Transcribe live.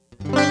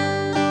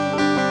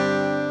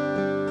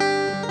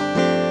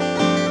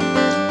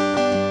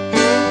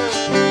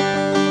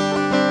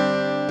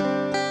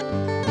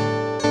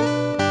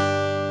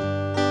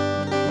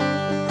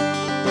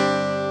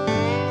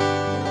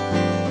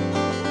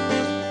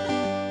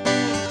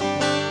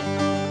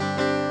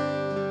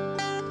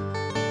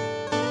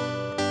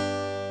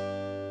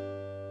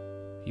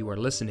are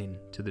listening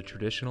to the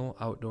Traditional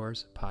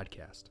Outdoors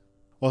Podcast.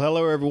 Well,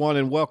 hello, everyone,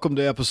 and welcome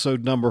to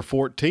episode number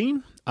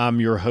 14. I'm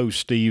your host,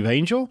 Steve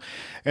Angel,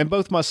 and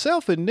both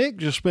myself and Nick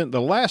just spent the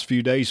last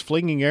few days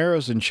flinging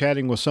arrows and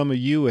chatting with some of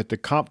you at the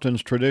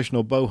Compton's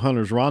Traditional Bow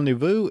Hunters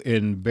Rendezvous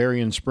in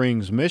Berrien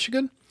Springs,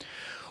 Michigan.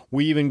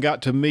 We even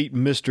got to meet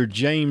Mr.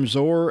 James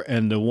Orr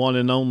and the one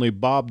and only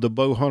Bob the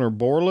Bow Hunter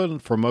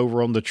Borland from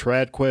over on the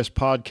TradQuest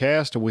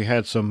podcast, and we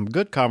had some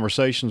good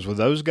conversations with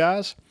those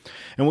guys.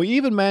 And we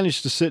even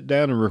managed to sit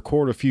down and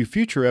record a few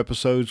future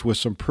episodes with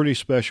some pretty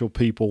special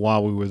people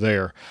while we were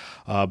there.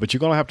 But you're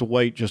going to have to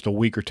wait just a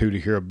week or two to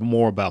hear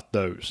more about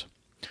those.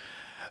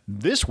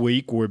 This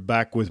week, we're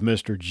back with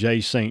Mr. Jay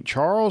St.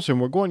 Charles,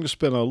 and we're going to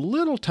spend a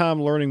little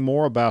time learning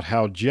more about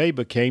how Jay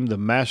became the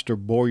master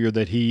bowyer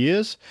that he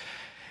is.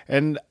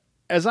 And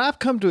as I've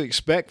come to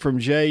expect from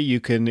Jay,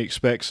 you can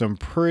expect some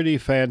pretty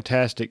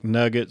fantastic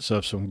nuggets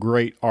of some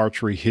great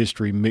archery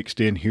history mixed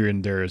in here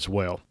and there as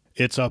well.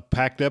 It's a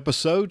packed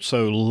episode,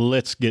 so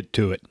let's get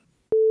to it.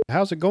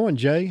 How's it going,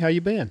 Jay? How you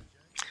been?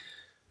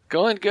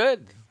 Going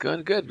good.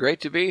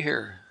 Great to be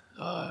here.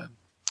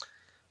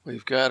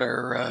 We've got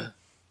a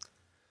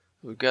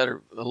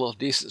little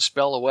decent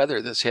spell of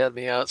weather that's had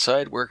me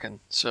outside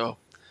working, so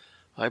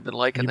I've been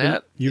liking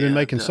that. You've been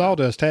making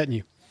sawdust, hadn't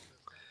you?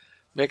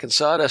 Making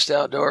sawdust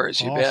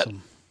outdoors, you bet.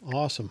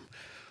 Awesome.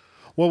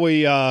 Well,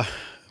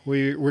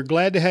 we're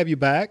glad to have you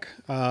back.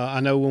 I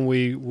know when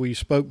we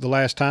spoke the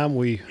last time,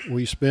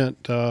 we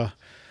spent a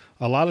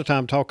lot of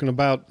time talking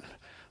about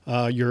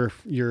your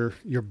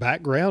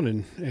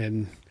background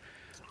and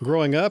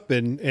growing up,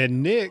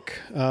 and Nick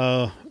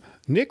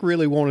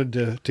really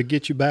wanted to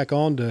get you back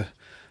on to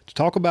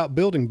talk about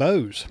building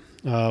bows,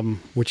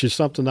 which is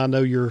something I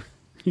know you're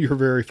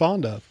very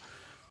fond of.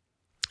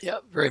 Yeah,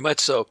 very much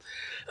so.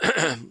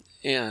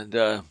 And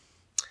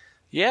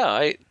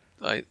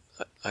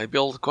I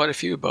build quite a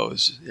few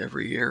bows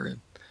every year,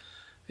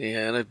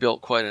 and I've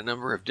built quite a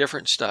number of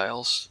different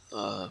styles,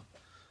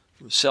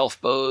 from self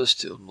bows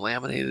to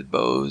laminated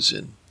bows,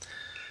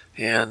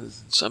 and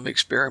some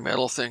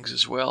experimental things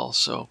as well.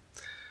 So,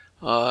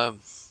 but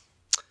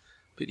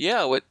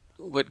yeah,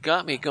 what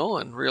got me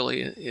going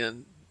really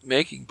in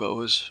making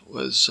bows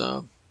was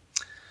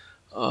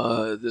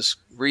this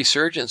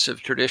resurgence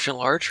of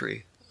traditional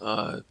archery.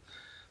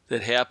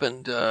 That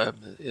happened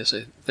is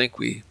I think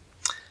when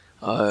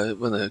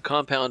the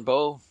compound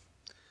bow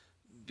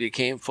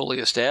became fully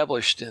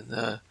established in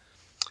the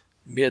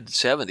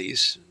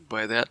mid-'70s.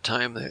 By that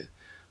time,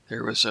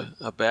 there was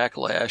a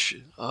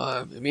backlash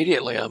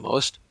immediately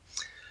almost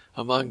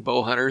among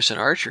bow hunters and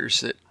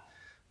archers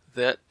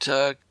that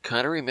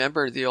kind of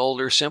remembered the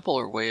older,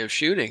 simpler way of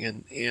shooting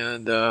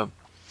and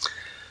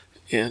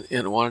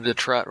wanted to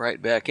trot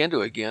right back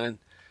into it again. And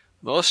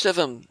most of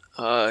them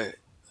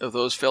of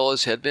those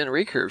fellows had been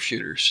recurve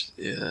shooters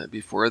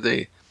before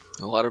a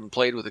lot of them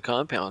played with a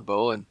compound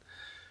bow, and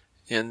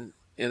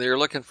they were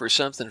looking for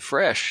something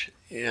fresh,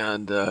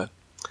 and the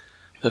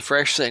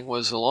fresh thing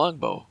was the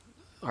longbow.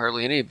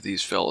 Hardly any of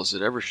these fellows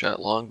had ever shot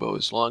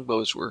longbows.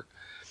 Longbows were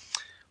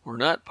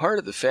not part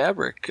of the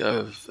fabric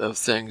of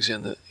things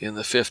in the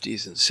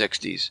 50s and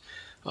 60s,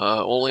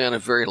 only on a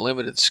very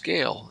limited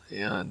scale,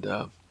 and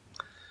of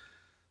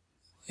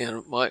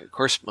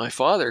course my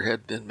father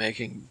had been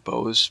making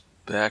bows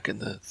back in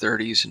the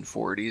 30s and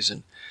 40s,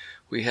 and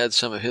we had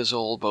some of his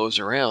old bows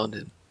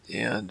around,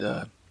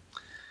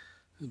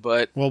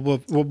 but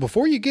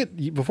before you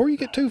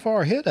get too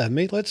far ahead of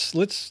me, let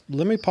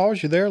me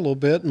pause you there a little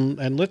bit,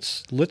 and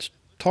let's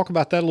talk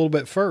about that a little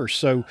bit first.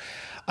 So,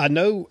 I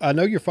know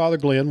your father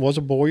Glenn was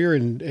a bowyer,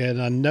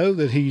 and I know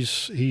that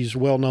he's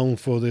well known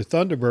for the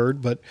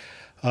Thunderbird, but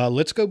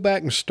let's go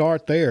back and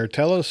start there.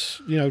 Tell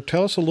us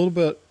a little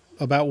bit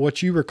about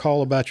what you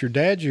recall about your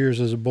dad's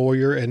years as a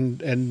bowyer, and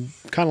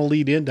kind of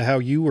lead into how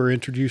you were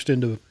introduced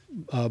into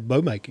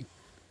bow making.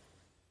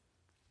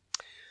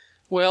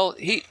 Well,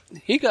 he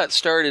got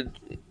started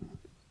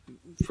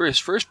for his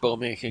first bow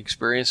making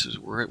experiences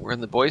were in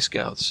the Boy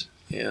Scouts,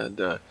 and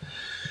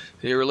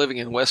they were living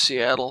in West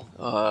Seattle,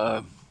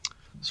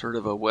 sort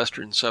of a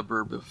western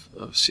suburb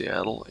of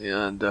Seattle,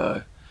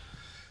 and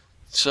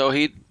so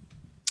he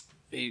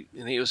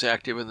was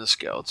active in the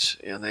Scouts,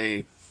 and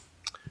they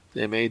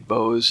made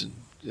bows and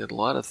did a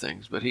lot of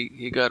things, but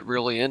he got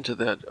really into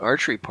that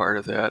archery part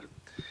of that,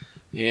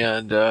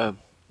 and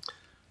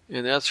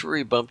that's where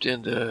he bumped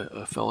into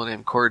a fellow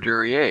named Cord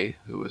Duryea,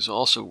 who was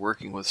also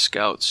working with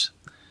Scouts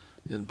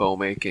in bow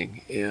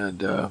making,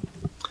 and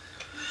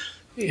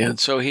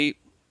so he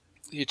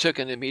took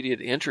an immediate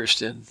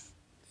interest in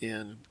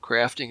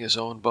crafting his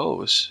own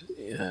bows,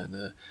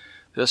 and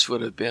this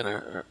would have been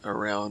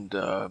around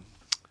the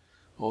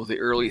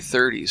early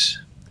 30s.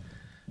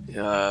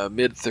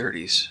 Mid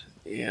 30s,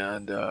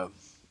 and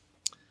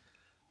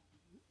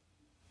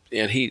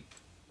he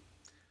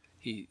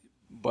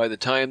by the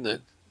time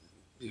that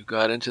you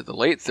got into the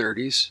late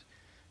 30s,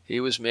 he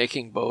was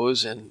making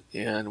bows, and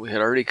we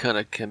had already kind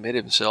of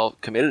committed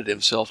himself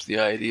to the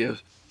idea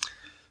of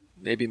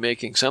maybe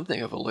making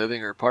something of a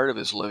living or part of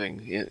his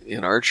living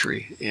in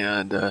archery,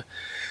 and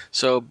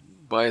so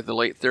by the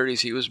late 30s,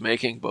 he was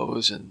making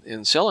bows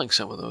and selling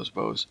some of those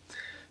bows.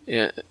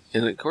 And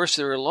of course,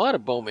 there were a lot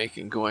of bow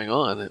making going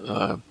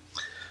on.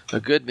 A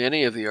good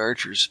many of the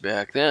archers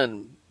back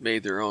then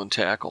made their own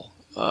tackle,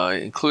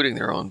 including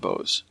their own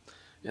bows.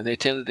 And they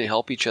tended to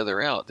help each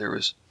other out. There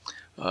was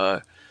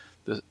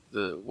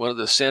one of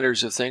the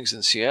centers of things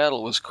in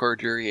Seattle was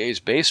Cordurier's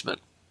basement.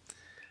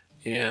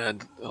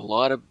 And a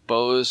lot of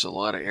bows, a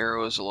lot of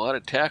arrows, a lot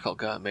of tackle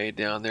got made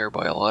down there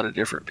by a lot of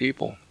different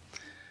people.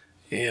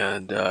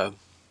 And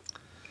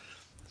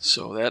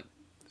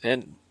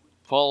and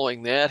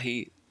following that,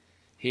 he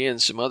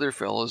and some other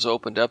fellows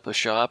opened up a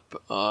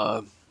shop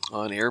on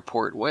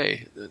Airport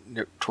Way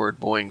toward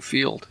Boeing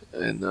Field,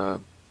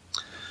 and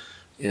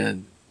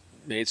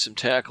made some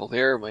tackle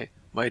there.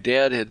 My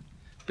dad had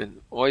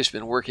always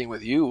been working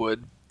with yew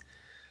wood,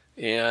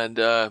 and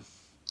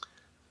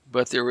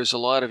but there was a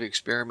lot of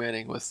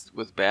experimenting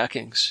with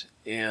backings,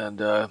 and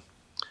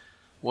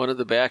one of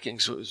the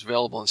backings that was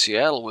available in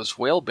Seattle was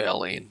whale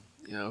baleen,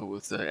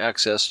 with the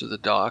access to the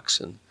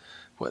docks and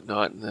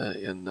whatnot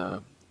in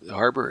the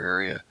harbor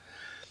area.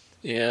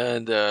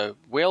 And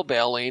whale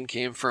baleen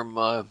came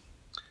from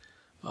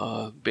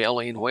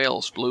baleen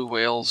whales, blue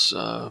whales,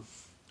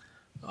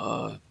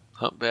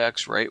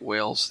 humpbacks, right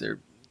whales. They're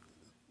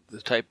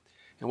the type,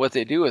 and what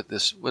they do with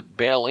this, what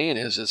baleen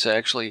is, it's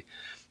actually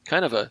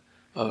kind of a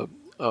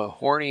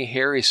horny,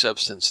 hairy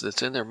substance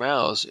that's in their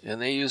mouths,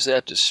 and they use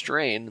that to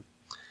strain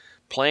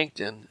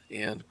plankton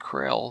and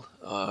krill,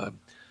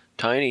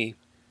 tiny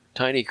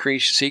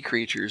sea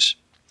creatures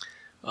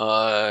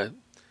that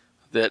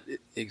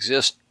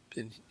exist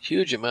in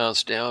huge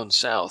amounts down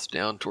south,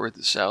 down toward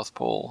the South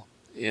Pole.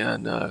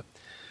 And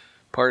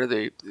part of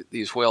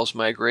these whales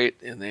migrate,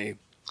 and I've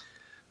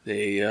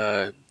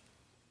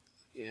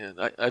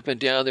been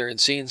down there and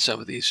seen some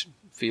of these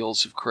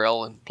fields of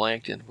krill and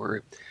plankton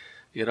where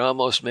it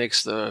almost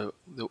makes the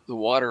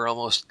water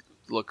almost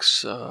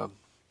looks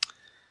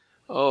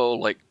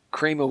like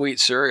cream of wheat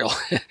cereal.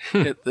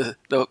 The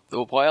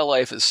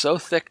wildlife is so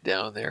thick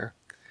down there.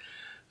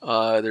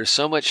 There's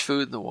so much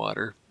food in the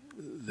water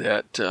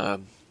that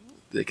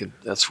they can.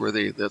 That's where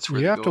you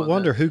have to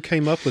wonder who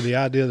came up with the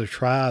idea to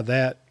try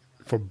that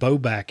for bow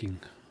backing.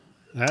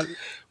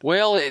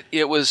 Well,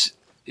 it was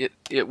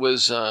at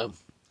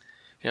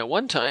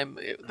one time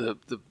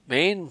the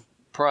main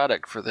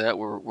product for that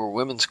were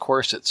women's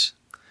corsets.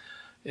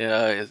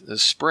 The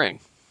spring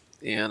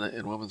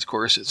and women's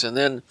corsets, and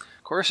then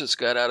corsets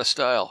got out of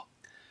style,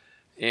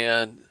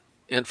 and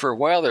for a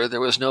while there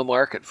was no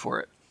market for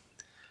it,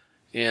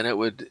 and it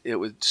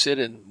would sit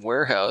in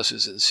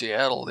warehouses in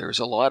Seattle. There was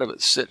a lot of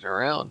it sitting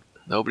around,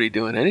 nobody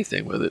doing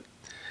anything with it,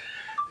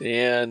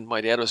 and my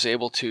dad was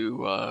able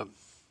to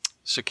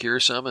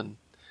secure some, and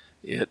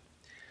it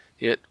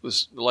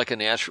was like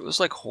it was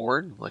like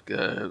horn, like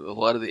a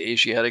lot of the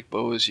Asiatic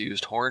bows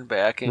used horn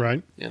backing,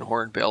 right, and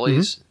horn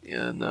bellies,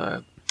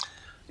 mm-hmm.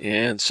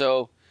 And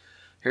so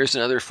here's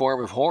another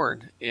form of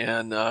horn.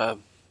 And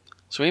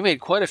so he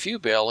made quite a few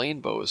baleen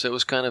bows. That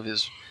was kind of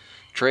his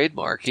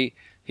trademark. He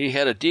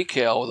had a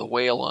decal with a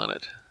whale on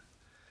it.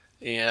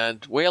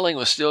 And whaling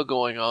was still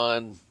going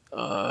on.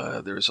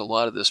 There was a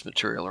lot of this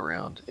material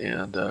around.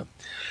 And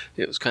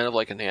it was kind of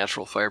like a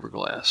natural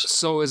fiberglass.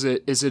 So is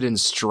it in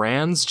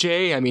strands,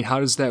 Jay? I mean, how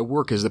does that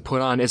work? Is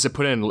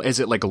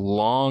it like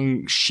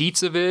long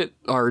sheets of it,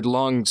 or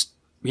long?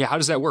 Yeah, how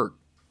does that work?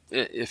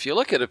 If you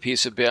look at a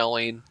piece of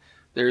baleen,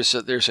 there's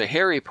a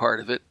hairy part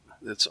of it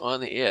that's on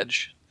the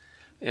edge,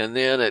 and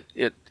then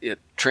it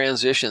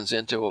transitions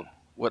into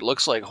what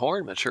looks like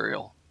horn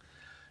material,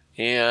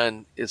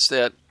 and it's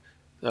that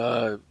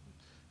a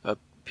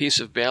piece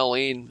of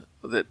baleen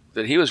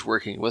that he was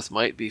working with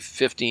might be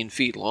 15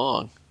 feet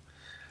long.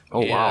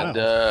 Oh, wow!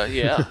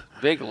 Yeah,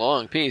 big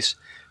long piece,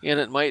 and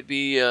it might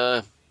be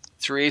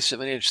 3/8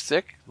 of an inch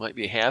thick, might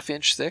be 1/2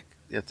 inch thick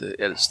at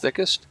its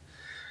thickest,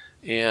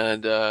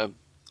 and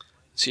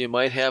so you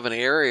might have an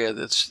area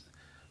that's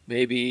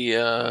maybe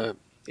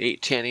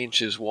 8-10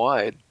 inches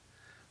wide,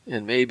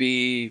 and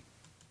maybe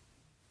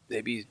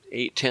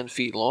 8-10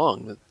 feet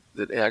long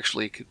that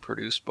actually could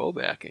produce bow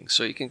backing.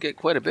 So you can get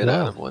quite a bit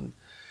out of one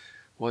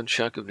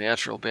chunk of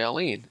natural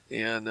baleen,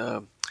 and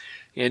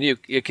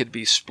it could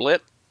be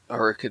split,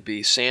 or it could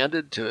be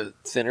sanded to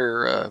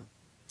thinner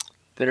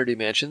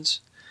dimensions,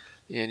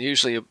 and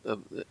usually a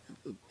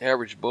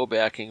average bow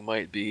backing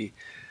might be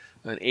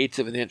 1/8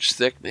 of an inch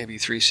thick, maybe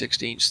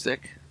 3/16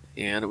 thick,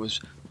 and it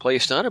was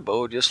placed on a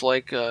bow just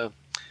like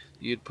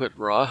you'd put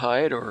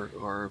rawhide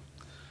or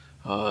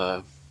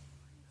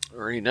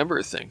any number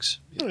of things.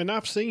 And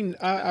I've seen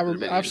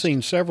I've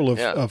seen several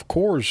of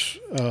Core's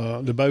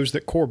the bows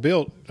that Core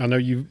built. I know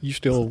you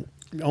still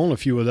own a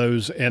few of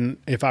those, and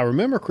if I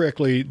remember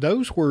correctly,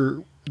 those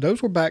were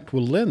backed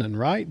with linen,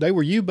 right? They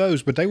were yew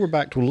bows, but they were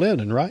backed with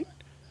linen, right?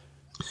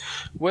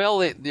 Well,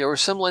 there was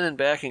some linen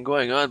backing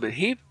going on, but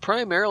he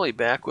primarily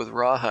backed with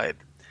rawhide.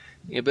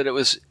 Yeah, but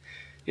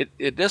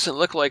it doesn't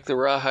look like the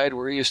rawhide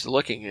we're used to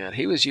looking at.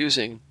 He was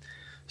using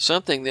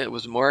something that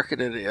was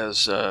marketed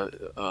as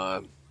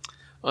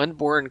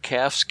unborn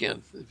calf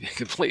skin, if you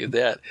can believe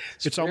that.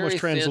 It's almost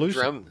very thin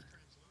translucent.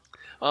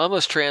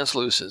 almost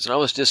translucent. It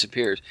almost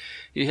disappears.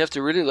 You have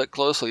to really look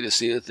closely to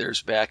see that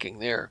there's backing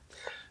there.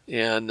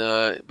 And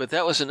but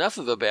that was enough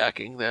of a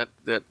backing, that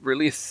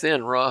really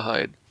thin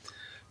rawhide,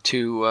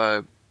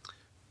 to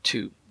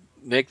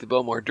make the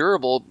bow more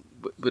durable,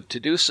 but to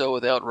do so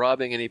without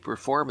robbing any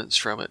performance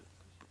from it,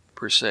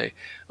 per se.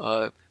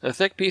 A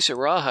thick piece of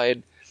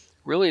rawhide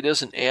really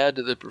doesn't add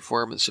to the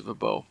performance of a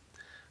bow.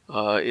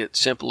 It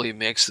simply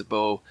makes the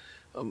bow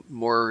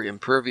more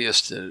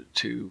impervious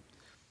to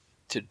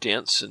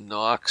dents and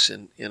knocks,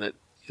 and it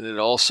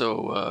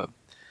also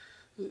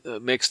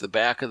makes the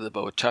back of the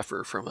bow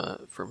tougher from a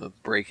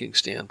breaking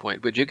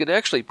standpoint. But you could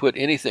actually put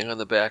anything on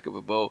the back of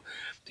a bow.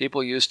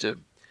 People used to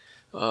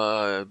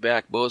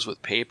back bows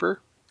with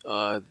paper.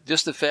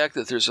 Just the fact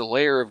that there's a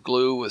layer of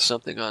glue with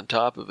something on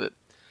top of it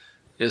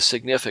is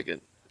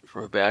significant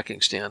from a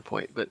backing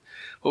standpoint. But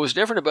what was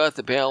different about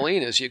the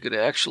Baleen is you could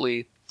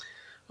actually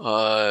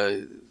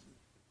preload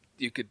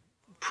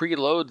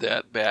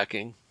that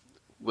backing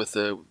with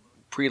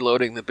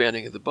preloading the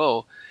bending of the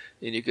bow,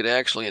 and you could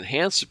actually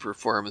enhance the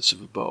performance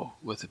of a bow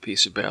with a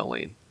piece of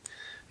Baleen.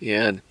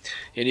 And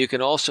you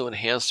can also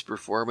enhance the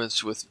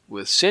performance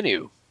with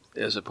sinew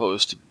as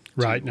opposed to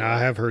Right. Now I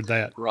have heard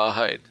that.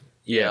 rawhide.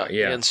 Yeah.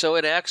 And so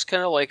it acts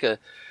kind of like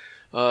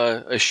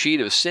a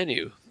sheet of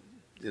sinew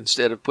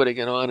instead of putting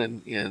it on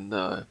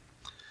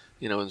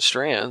in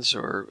strands,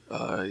 or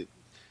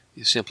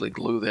you simply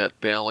glue that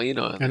Baleen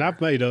on. And I've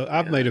made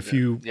a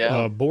few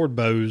board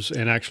bows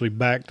and actually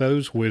backed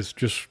those with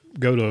just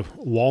go to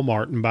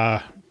Walmart and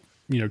buy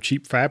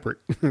cheap fabric,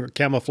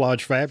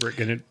 camouflage fabric,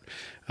 and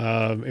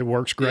it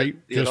works great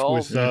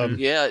with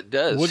it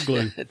does wood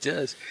glue. It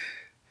does.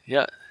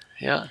 Yeah.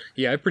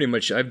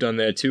 I've done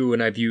that too,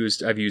 and I've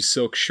used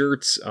silk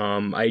shirts.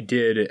 I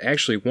did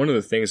actually, one of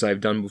the things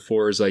I've done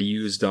before is I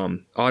used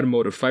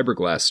automotive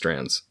fiberglass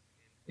strands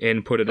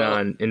and put it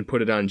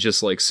on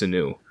just like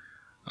sinew.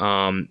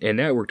 And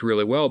that worked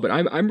really well, but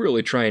I'm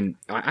really trying.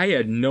 I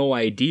had no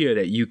idea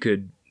that you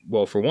could.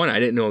 Well, for one, I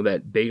didn't know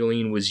that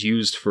Baleen was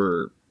used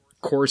for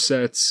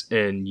corsets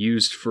and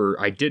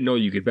I didn't know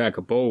you could back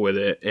a bow with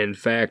it. In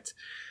fact,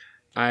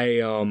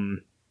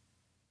 I'm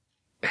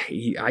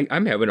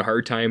having a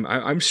hard time.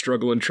 I'm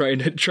struggling trying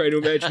to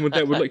imagine what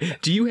that would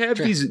like. Do you have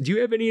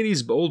any of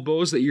these old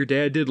bows that your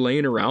dad did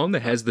laying around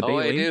that has the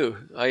Baleen?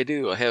 I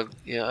do. I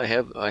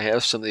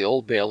have some of the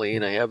old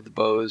Baleen. I have the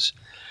bows.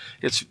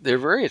 They're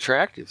very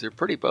attractive. They're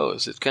pretty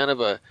bows. It's kind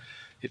of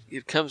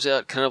it comes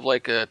out kind of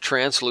like a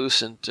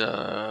translucent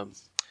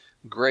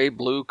gray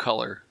blue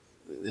color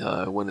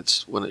when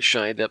it's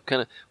shined up.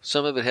 Kind of,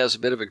 some of it has a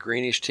bit of a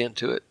greenish tint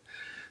to it,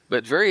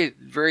 but very,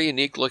 very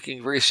unique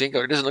looking, very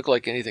singular. It doesn't look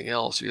like anything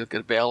else. If you look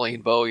at a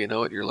Baleen bow, you know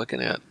what you're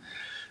looking at.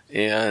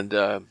 And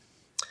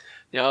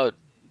now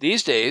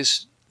these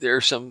days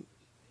there's some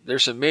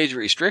major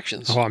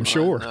restrictions. Oh, I'm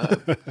sure.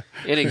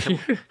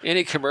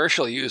 Any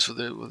commercial use with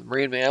the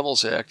Marine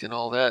Mammals Act and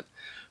all that.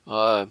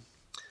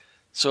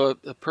 So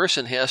a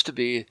person has to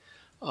be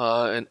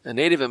a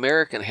Native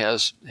American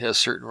has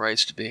certain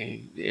rights to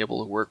be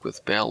able to work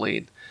with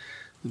Baleen,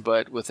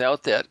 but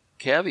without that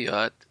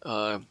caveat,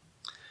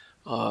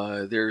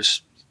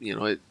 there's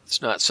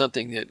it's not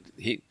something that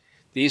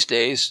these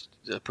days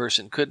a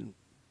person couldn't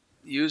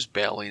use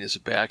Baleen as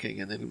a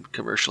backing and then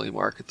commercially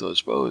market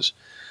those bows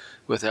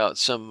without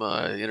some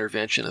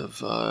intervention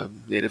of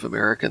Native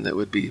American that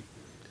would be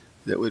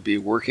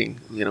working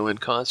in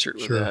concert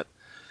with that.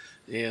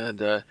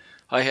 And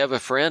I have a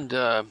friend,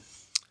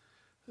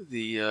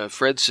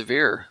 Fred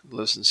Sevier,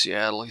 lives in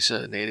Seattle. He's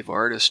a native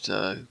artist.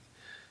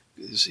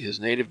 His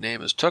native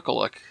name is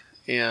Tukaluk,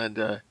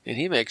 and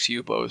he makes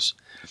U-bows.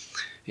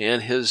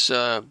 And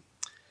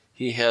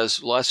he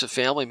has lots of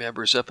family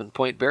members up in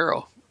Point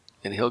Barrow,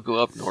 and he'll go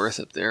up north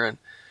up there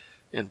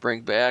and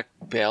bring back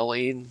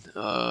Baleen,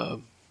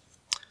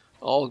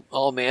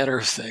 all manner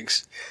of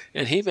things,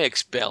 and he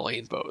makes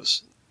Baleen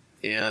bows,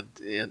 and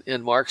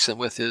marks them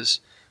with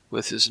his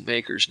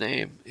maker's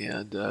name,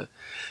 and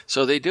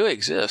so they do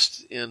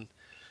exist. And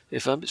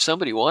if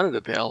somebody wanted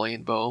a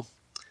Baleen bow,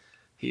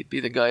 he'd be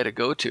the guy to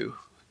go to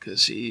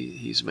because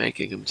he's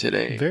making them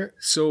today.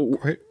 So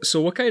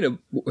what kind of?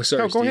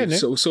 Sorry, go ahead, Nick.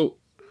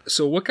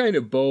 So what kind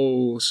of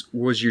bows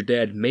was your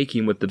dad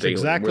making with the Baleen?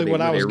 Exactly what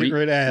I was getting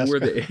ready to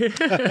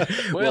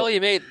ask. Well, he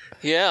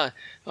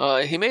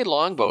made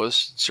long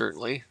bows,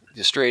 certainly,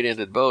 just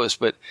straight-ended bows,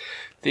 but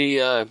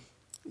the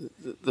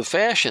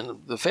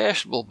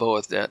fashionable bow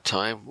at that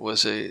time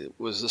was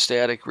the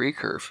static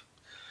recurve,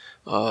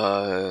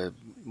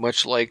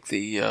 much like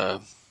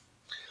the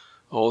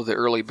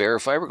early Bear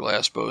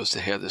fiberglass bows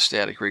that had the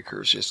static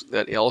recurves, just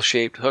that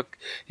L-shaped hook.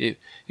 You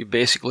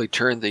basically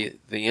turn the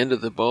end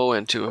of the bow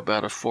into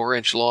about a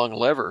 4-inch long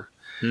lever,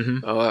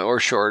 or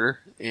shorter,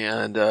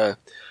 and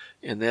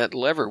that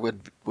lever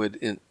would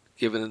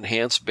give an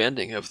enhanced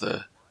bending of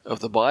the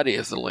body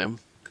of the limb,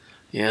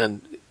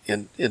 and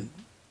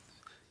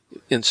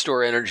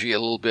store energy a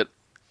little bit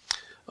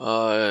in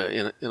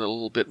a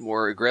little bit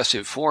more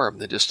aggressive form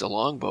than just a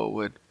longbow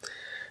would.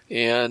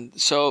 And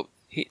so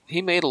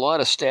he made a lot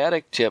of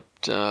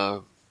static-tipped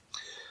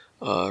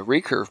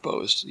recurve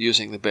bows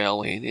using the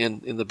baleen.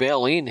 And the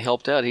baleen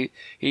helped out. He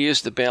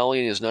used the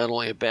baleen as not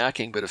only a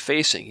backing but a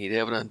facing. He'd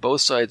have it on both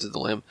sides of the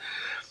limb,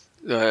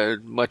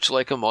 much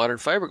like a modern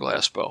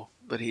fiberglass bow.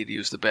 But he'd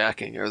use the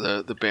backing or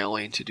the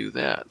baleen to do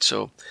that.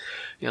 So,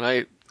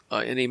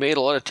 and he made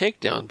a lot of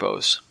takedown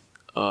bows.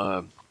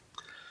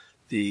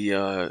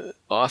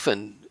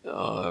 Often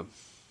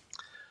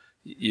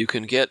you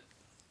can get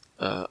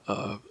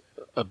a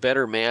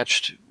better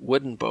matched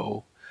wooden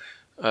bow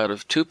out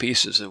of two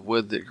pieces of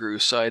wood that grew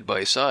side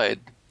by side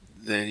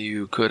than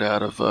you could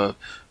out of a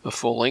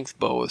full-length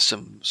bow with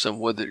some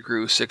wood that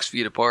grew 6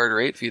 feet apart or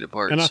 8 feet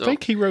apart. And I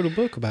think he wrote a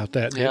book about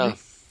that, didn't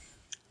he?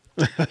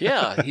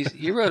 Yeah,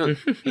 he wrote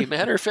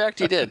matter of fact,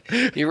 he did.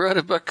 He wrote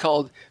a book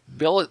called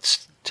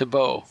Billets to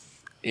Bow,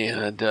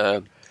 and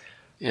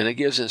it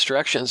gives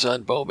instructions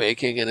on bow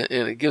making, and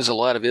it gives a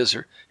lot of his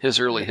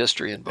early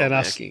history in bow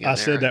making. I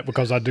said that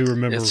because I do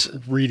remember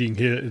reading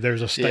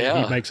there's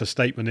he makes a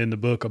statement in the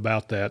book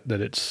about that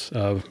it's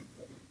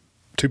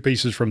two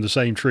pieces from the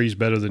same tree is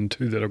better than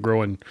two that are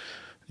growing,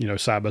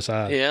 side by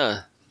side.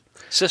 Yeah,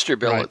 sister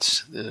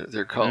billets, right.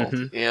 They're called,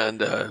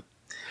 mm-hmm.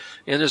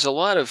 And there's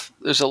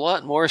a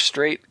lot more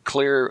straight,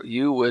 clear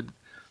yew wood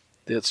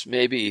that's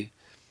maybe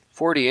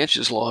 40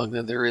 inches long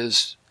than there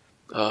is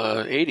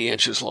 80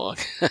 inches long.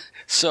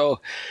 So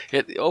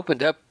it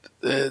opened up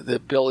the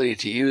ability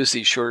to use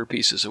these shorter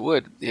pieces of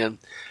wood. And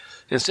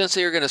since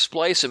they were going to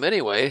splice them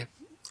anyway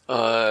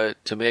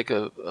to make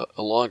a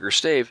longer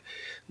stave,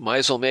 might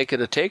as well make it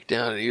a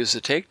takedown and use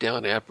the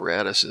takedown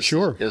apparatus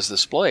as the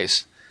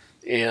splice.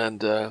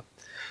 And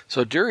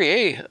so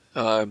Duryea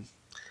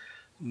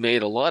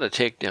made a lot of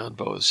takedown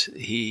bows.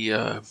 He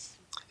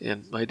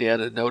and my dad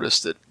had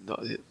noticed that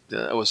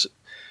was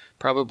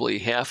probably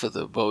half of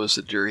the bows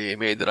that Duryea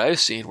made that I've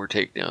seen were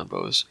takedown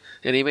bows.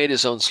 And he made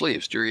his own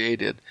sleeves. Duryea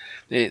did.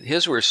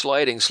 His were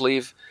sliding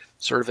sleeve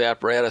sort of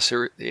apparatus.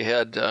 They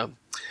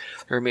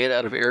were made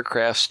out of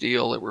aircraft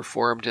steel that were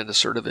formed into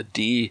sort of a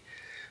D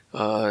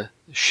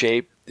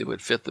shape that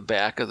would fit the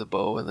back of the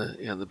bow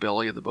and the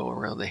belly of the bow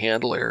around the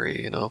handle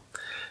area,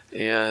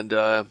 And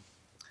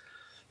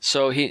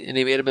so he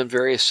made them in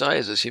various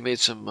sizes. He made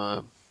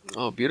some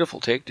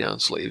beautiful takedown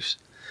sleeves.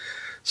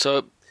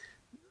 So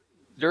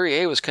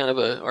Duryea was kind of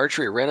an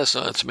archery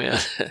renaissance man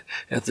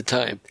at the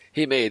time.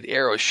 He made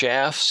arrow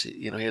shafts.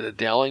 He had a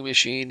doweling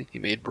machine. He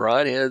made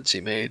broadheads.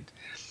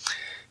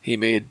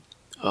 He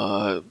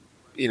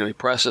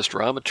processed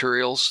raw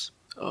materials.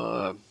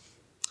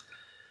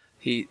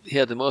 He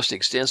had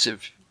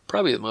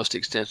probably the most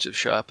extensive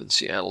shop in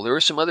Seattle. There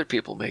were some other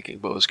people making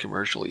bows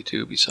commercially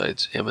too,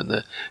 besides him.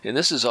 And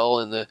this is all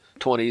in the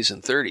 20s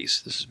and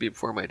 30s. This is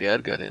before my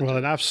dad got in. Well,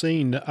 and I've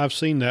seen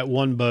that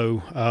one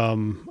bow.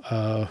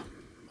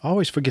 I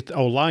always forget.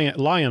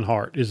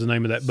 Lionheart is the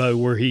name of that bow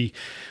where he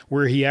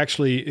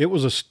actually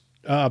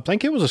I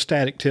think it was a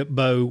static tip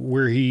bow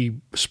where he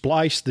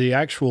spliced the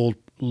actual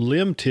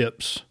limb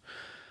tips.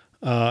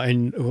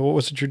 And what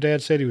was it your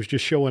dad said? He was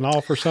just showing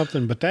off or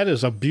something, but that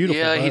is a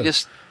beautiful bow.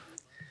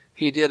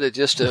 He did it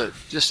just a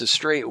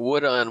straight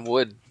wood on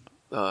wood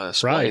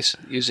splice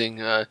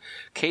using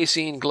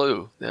casein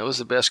glue. That was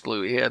the best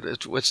glue he had.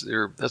 That's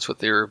what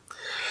they were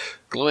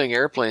gluing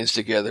airplanes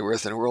together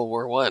with in World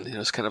War I. It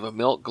was kind of a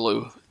melt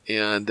glue,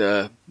 and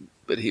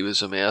but he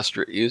was a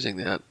master at using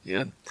that.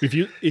 Yeah. If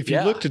you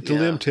looked at the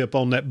limb tip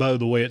on that bow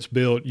the way it's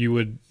built, you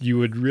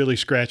would really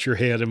scratch your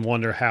head and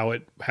wonder how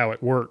it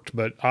worked.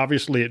 But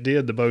obviously it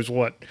did. The bow's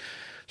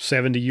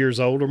 70 years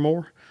old or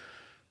more.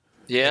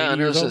 Yeah,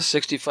 and it was a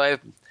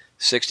 65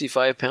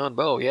 pound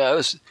bow.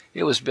 Yeah,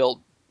 it was built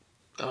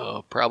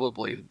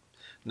probably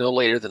no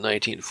later than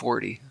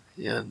 1940,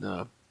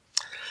 and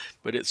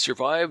but it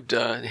survived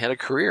and had a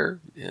career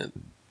and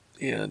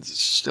it's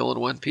still in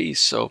one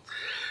piece. So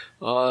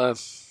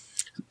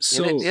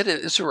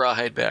it's a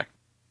rawhide back.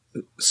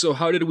 So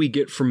how did we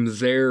get from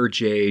there,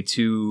 Jay,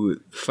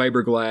 to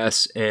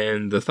fiberglass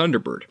and the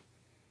Thunderbird?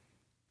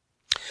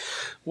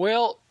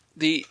 Well,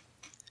 the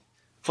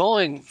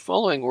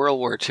following World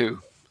War II,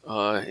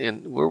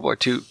 and World War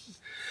II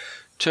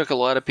took a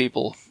lot of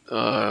people.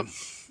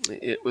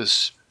 It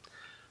was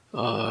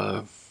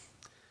a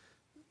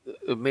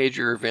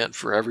major event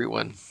for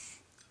everyone,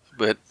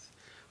 but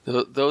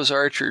those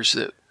archers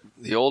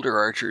the older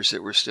archers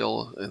that were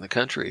still in the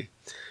country,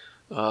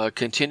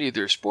 continued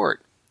their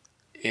sport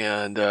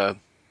and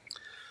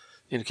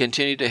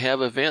continued to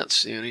have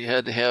events. You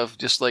had to have,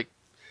 just like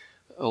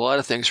a lot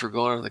of things were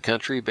going on in the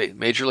country.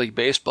 Major League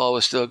Baseball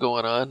was still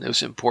going on. It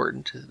was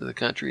important to the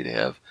country to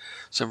have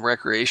some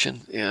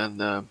recreation,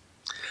 and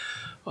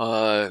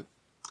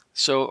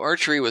so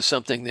archery was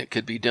something that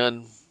could be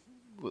done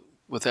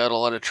without a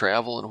lot of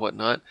travel and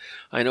whatnot.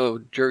 I know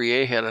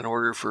Duryea had an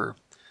order for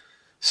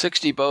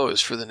 60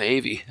 bows for the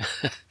Navy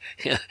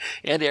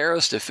and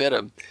arrows to fit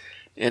them,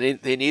 and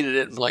they needed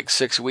it in like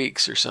 6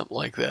 weeks or something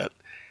like that.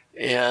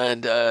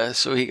 And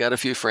so he got a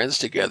few friends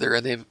together,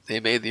 and they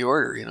made the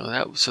order.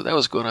 So that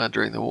was going on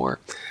during the war.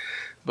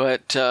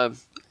 But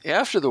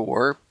after the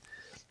war,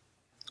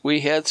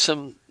 we had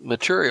some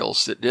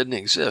materials that didn't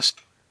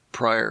exist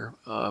prior.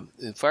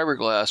 And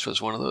fiberglass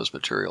was one of those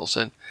materials.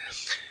 And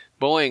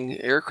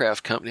Boeing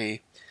Aircraft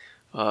Company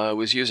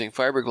was using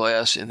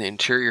fiberglass in the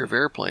interior of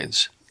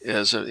airplanes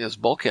as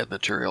bulkhead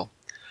material.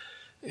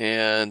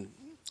 And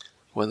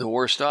when the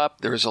war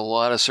stopped, there was a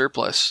lot of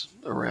surplus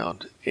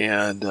around.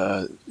 And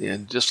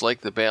just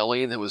like the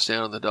Baleine that was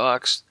down on the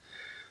docks,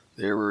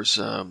 there were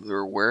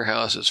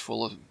warehouses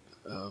full of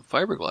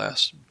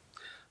fiberglass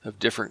of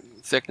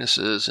different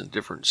thicknesses and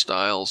different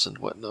styles and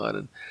whatnot.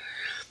 And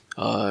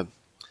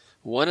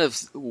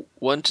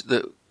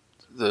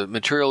the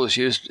material was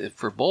used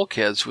for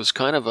bulkheads was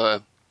kind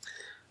of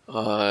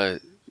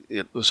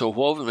it was a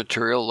woven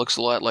material. It looks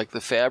a lot like the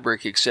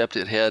fabric, except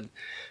it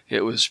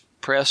was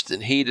pressed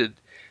and heated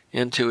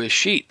into a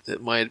sheet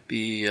that might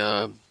be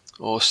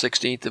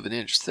 1/16 of an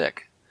inch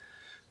thick.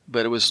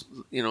 But it was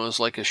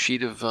like a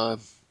sheet of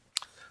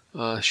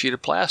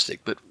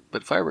plastic, but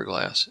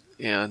fiberglass.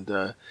 And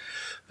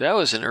that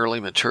was an early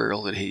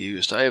material that he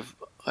used. I have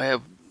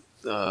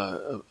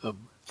a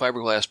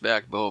fiberglass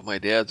back bow of my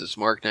dad's. It's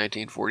marked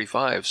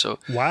 1945. So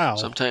wow,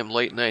 sometime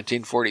late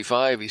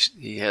 1945,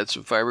 he had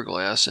some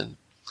fiberglass and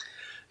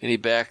he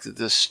backed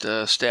this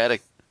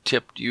static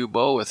tipped U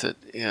bow with it.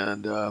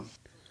 And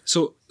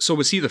so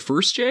was he the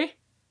first, Jay?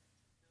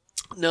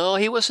 No,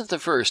 he wasn't the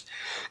first,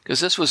 because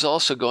this was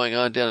also going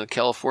on down in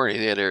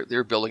California. They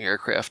were building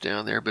aircraft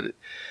down there, but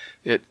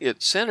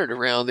it centered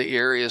around the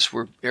areas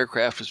where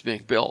aircraft was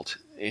being built.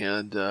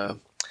 And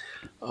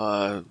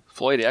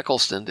Floyd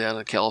Eccleston down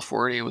in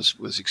California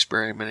was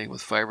experimenting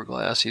with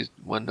fiberglass. He's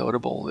one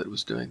notable that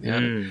was doing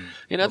that,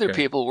 and other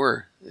people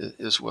were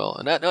as well.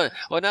 And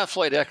not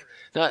Floyd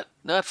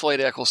not Floyd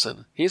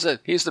Eccleston. He's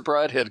the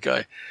broadhead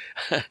guy.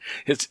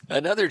 It's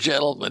another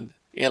gentleman,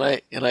 and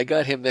I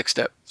got him mixed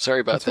up. Sorry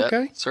about that.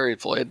 Okay. Sorry,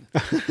 Floyd.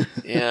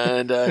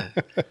 And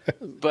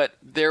but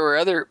there were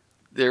other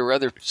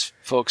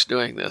folks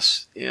doing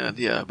this, and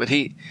but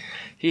he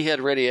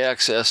had ready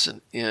access,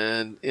 and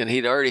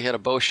he'd already had a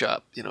bow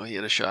shop. He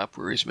had a shop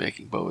where he's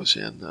making bows,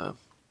 and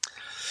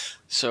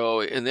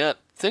so in that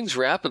things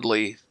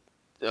rapidly,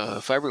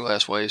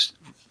 fiberglass wise,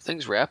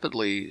 things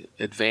rapidly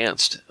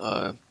advanced.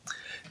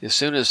 As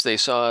soon as they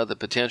saw the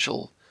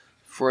potential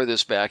for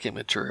this backing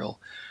material,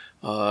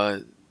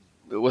 it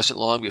wasn't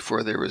long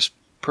before there was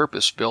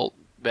purpose-built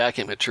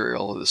backing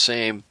material of the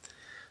same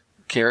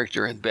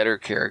character and better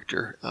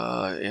character,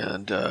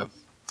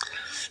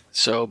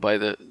 so by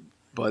the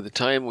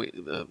time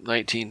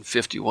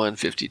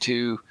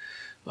 1951-52,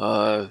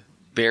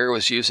 Bear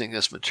was using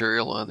this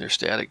material on their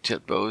static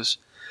tip bows,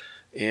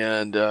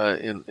 and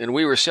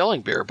we were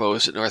selling Bear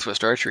bows at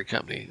Northwest Archery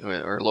Company,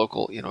 our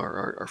local,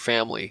 our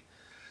family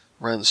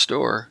run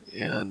store,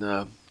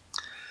 and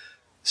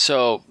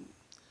so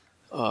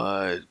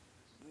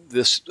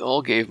this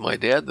all gave my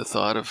dad the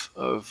thought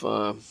of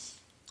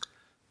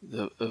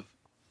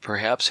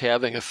perhaps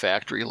having a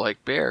factory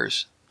like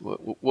Bear's.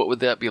 What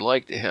would that be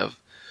like to have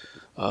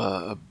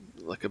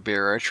like a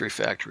Bear archery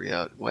factory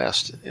out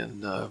west,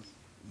 and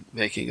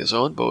making his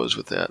own bows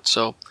with that?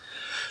 So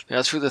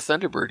that's where the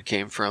Thunderbird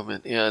came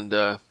from, and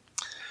a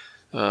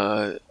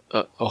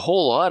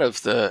whole lot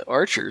of the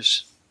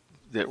archers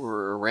that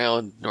were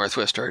around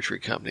Northwest Archery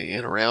Company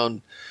and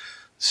around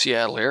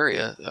Seattle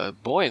area,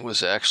 Boeing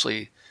was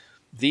actually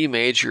the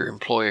major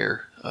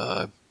employer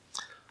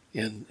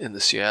in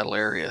the Seattle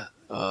area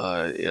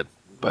by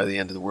the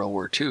end of the World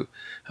War II.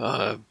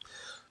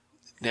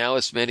 Now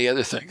it's many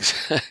other things.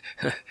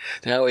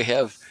 Now we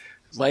have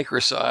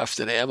Microsoft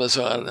and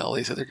Amazon and all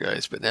these other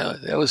guys, but now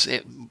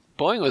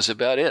Boeing was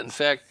about it. In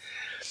fact,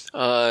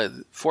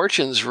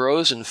 fortunes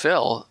rose and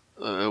fell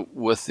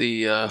with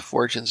the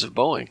fortunes of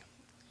Boeing,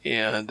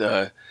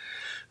 and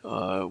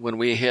when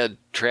we had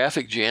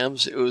traffic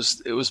jams, it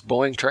was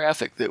Boeing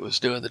Traffic that was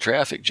doing the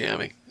traffic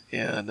jamming,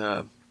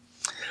 and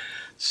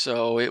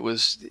so it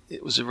was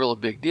a real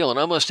big deal. And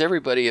almost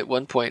everybody at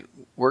one point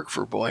worked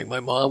for Boeing. My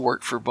mom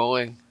worked for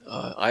Boeing.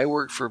 I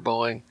worked for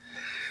Boeing.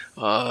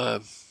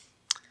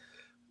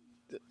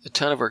 A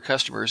ton of our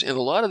customers, and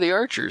a lot of the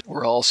archers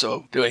were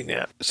also doing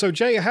that. So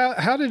Jay,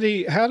 how did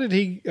the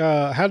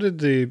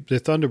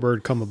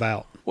Thunderbird come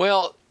about?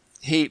 Well,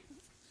 he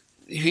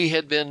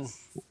had been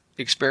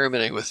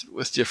experimenting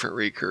with different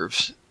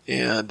recurves,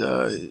 and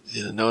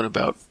known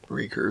about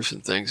recurves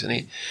and things.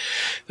 And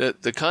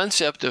the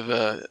concept of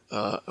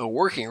a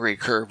working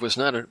recurve was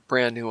not a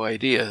brand new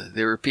idea.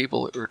 There were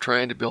people that were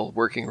trying to build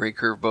working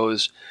recurve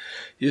bows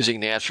using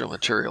natural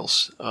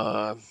materials,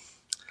 back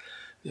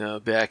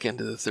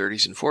into the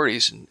 30s and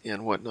 40s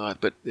and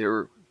whatnot. But they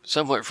were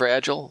somewhat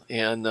fragile,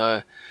 and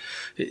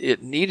you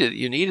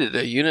needed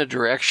a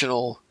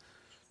unidirectional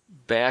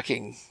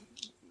backing,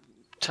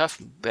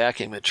 tough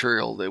backing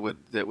material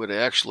that would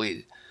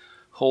actually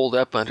hold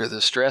up under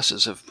the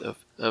stresses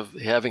of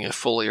having a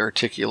fully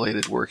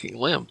articulated working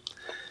limb,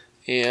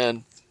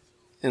 and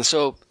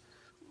so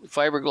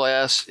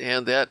fiberglass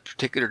and that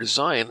particular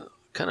design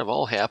kind of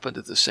all happened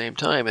at the same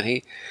time.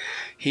 And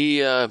he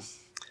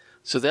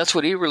So that's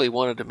what he really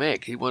wanted to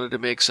make. He wanted to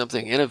make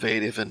something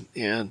innovative,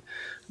 and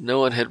no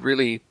one had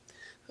really.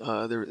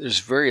 There's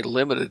very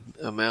limited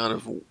amount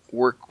of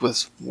work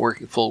with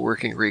full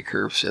working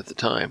recurves at the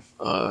time.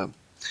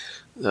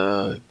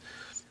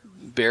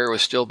 Bear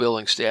was still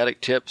building static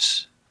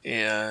tips,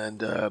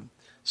 and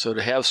so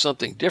to have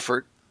something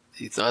different,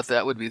 he thought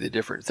that would be the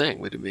different thing,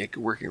 would make a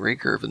working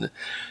recurve,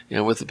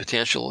 and with the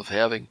potential of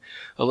having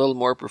a little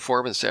more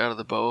performance out of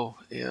the bow,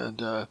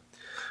 and a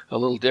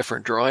little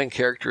different drawing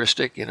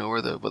characteristic,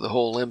 where the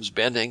whole limb's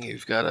bending,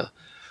 you've got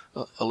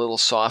a little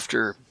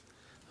softer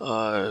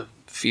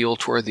feel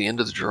toward the end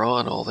of the draw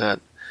and all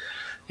that.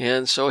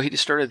 And so he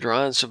just started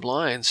drawing some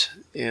lines,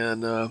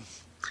 and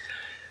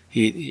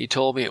he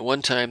told me at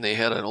one time they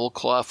had an old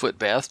clawfoot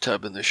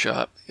bathtub in the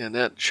shop, and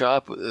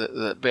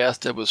that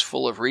bathtub was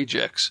full of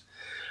rejects,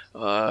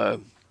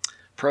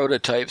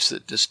 prototypes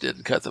that just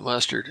didn't cut the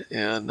mustard.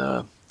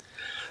 And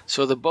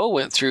so the bow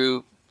went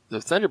through, the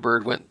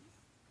Thunderbird went,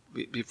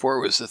 before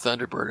it was the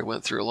Thunderbird, it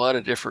went through a lot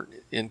of different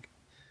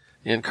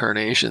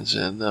incarnations,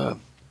 and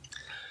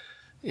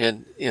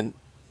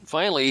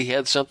finally he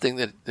had something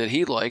that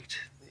he liked,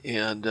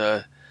 and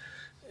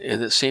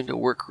it seemed to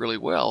work really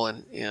well,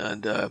 and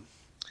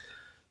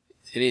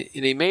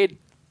he made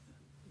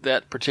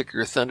that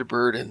particular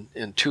Thunderbird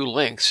in two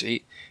lengths.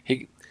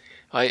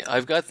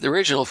 I've got the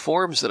original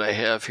forms that I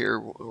have here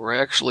were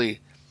actually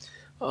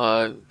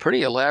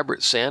pretty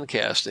elaborate sand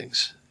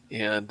castings,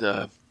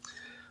 and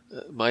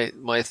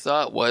my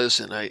thought was,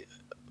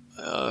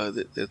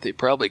 that they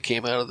probably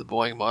came out of the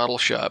Boeing model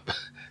shop.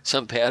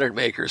 Some pattern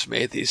makers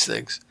made these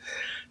things,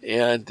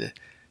 and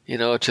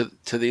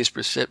to these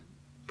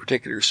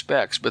particular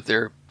specs, but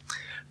they're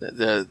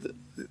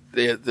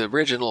the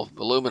original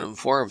aluminum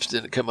forms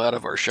didn't come out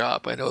of our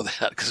shop. I know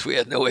that because we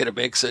had no way to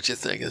make such a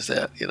thing as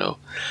that,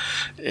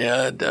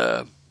 and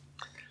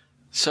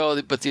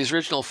but these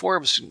original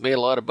forms made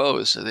a lot of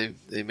bows. So they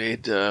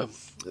made a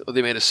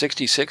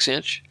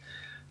 66-inch,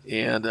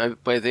 and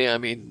by they I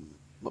mean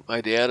my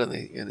dad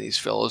and these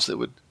fellows that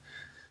would.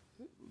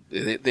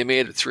 They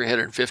made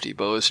 350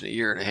 bows in a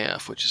year and a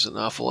half, which is an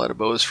awful lot of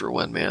bows for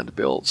one man to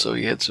build. So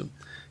he had some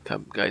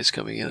guys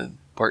coming in and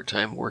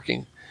part-time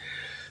working,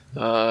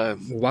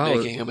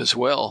 making them as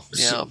well.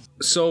 Yeah.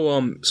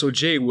 So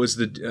Jay, was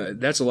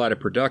that's a lot of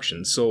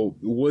production. So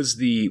was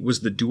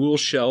the dual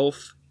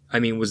shelf? I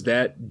mean, was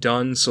that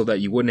done so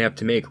that you wouldn't have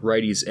to make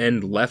righties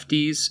and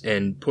lefties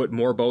and put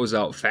more bows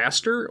out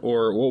faster,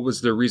 or what was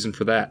the reason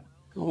for that?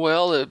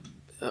 Well,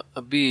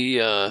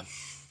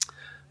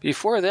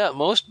 before that,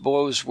 most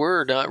bows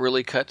were not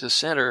really cut to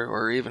center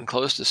or even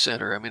close to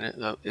center. I mean,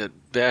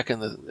 back in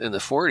the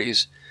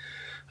 40s,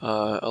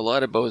 a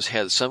lot of bows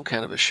had some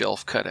kind of a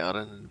shelf cut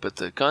out, but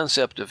the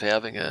concept of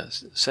having a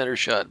center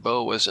shot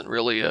bow wasn't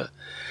really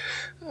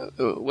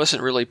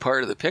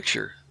part of the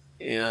picture,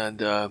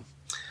 and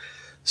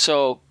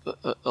so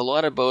a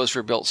lot of bows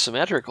were built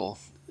symmetrical,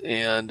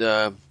 and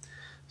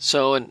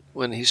so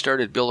when he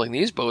started building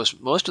these bows,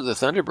 most of the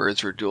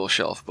Thunderbirds were dual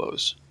shelf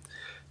bows.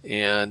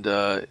 And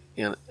a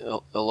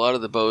lot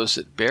of the bows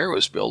that Bear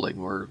was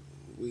building were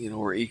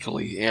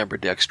equally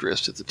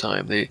ambidextrous at the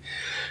time.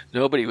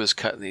 Nobody was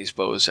cutting these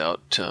bows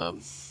out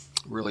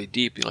really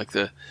deep, like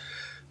the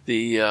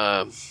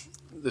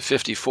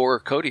 54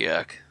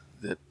 Kodiak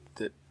that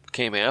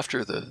came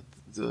after the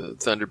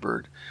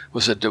Thunderbird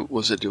was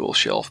a dual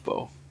shelf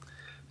bow,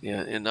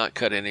 and not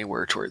cut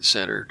anywhere towards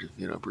center,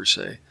 per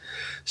se.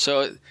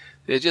 So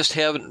they just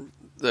haven't.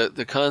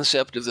 The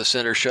concept of the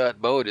center shot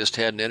bow just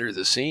hadn't entered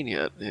the scene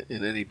yet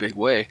in any big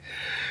way.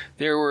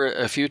 There were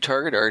a few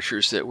target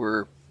archers that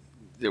were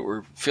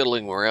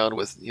fiddling around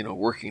with,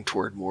 working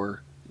toward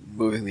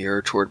moving the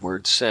arrow toward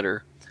more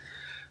center,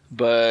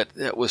 but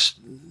that was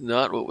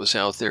not what was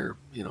out there,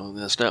 and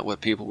that's not what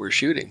people were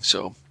shooting.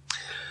 So,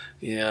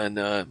 and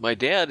my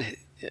dad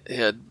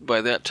had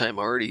by that time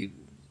already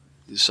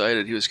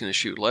decided he was going to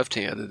shoot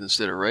left-handed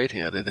instead of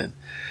right-handed,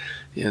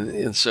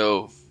 and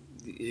so.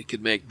 You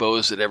could make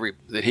bows that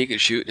he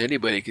could shoot and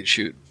anybody could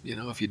shoot.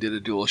 If you did a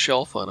dual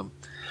shelf on them,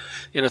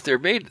 if they're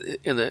made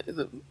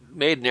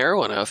made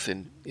narrow enough,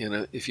 and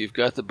if you've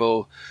got the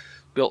bow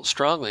built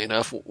strongly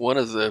enough, one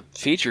of the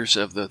features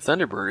of the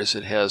Thunderbird is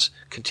it has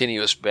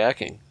continuous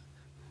backing.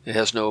 It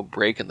has no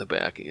break in the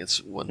backing.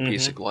 It's one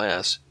piece of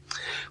glass,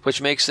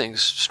 which makes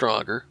things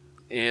stronger.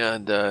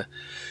 And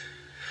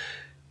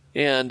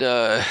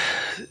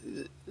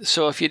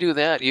so if you do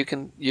that, you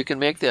can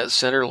make that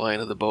center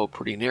line of the bow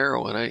pretty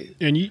narrow.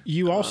 And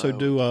you also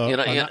do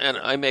and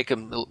I make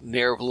them a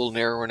little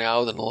narrower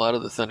now than a lot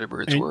of the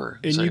Thunderbirds were.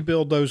 And you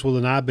build those with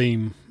an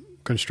I-beam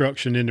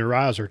construction in the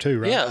riser too,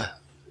 right?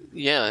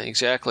 Yeah,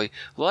 exactly.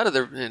 A lot of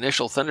the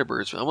initial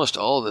Thunderbirds, almost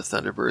all of the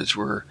Thunderbirds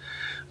were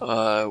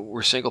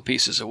single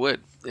pieces of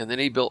wood, and then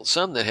he built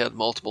some that had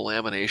multiple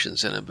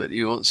laminations in them. But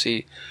you won't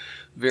see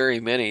very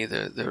many.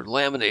 The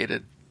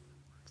laminated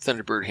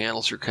Thunderbird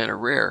handles are kind of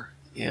rare.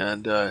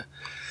 And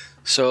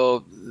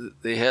so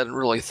they hadn't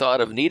really thought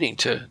of needing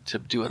to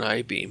do an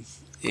I-beam.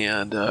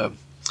 And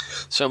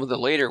some of the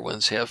later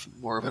ones have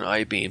more of an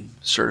I-beam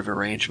sort of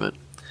arrangement.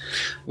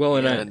 Well,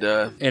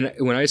 and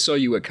when I saw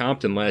you at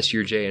Compton last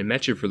year, Jay, and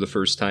met you for the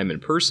first time in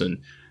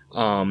person,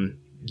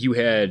 you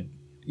had,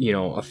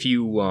 a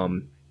few.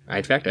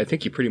 In fact, I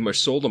think you pretty much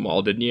sold them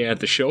all, didn't you, at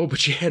the show?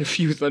 But you had a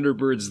few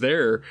Thunderbirds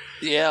there.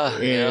 Yeah.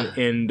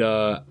 And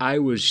I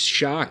was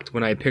shocked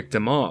when I picked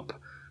them up.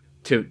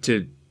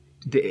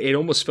 It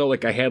almost felt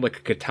like I had like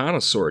a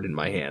katana sword in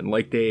my hand.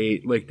 Like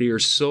they are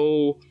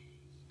so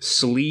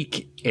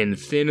sleek and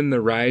thin in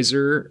the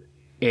riser,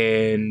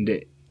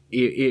 and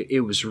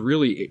it was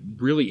really,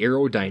 really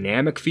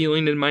aerodynamic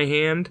feeling in my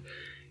hand.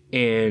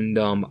 And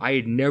I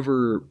had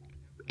never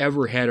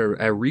ever had a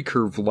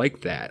recurve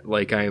like that.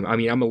 Like I'm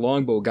a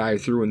longbow guy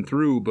through and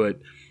through, but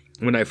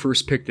when I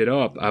first picked it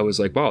up, I was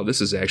like, wow,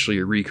 this is actually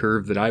a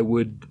recurve that I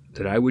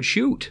would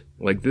shoot.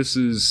 Like this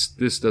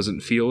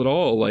doesn't feel at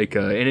all like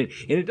and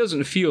it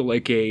doesn't feel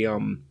like a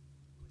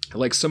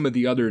like some of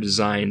the other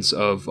designs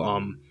of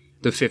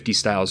the 50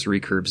 styles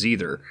recurves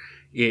either.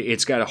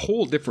 It's got a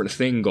whole different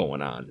thing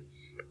going on.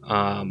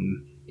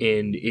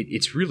 And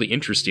it's really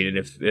interesting. And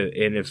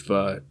if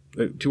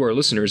to our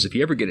listeners, if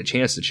you ever get a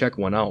chance to check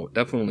one out,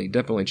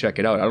 definitely check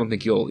it out. I don't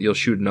think you'll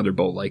shoot another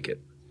bow like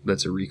it.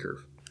 That's a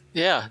recurve.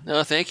 Yeah.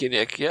 No, thank you,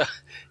 Nick. Yeah.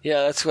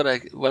 That's what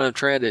I'm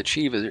trying to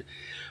achieve.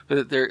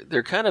 But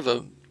they're kind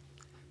of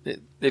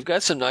they've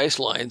got some nice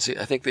lines.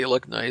 I think they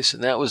look nice,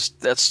 and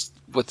that's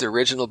what the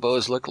original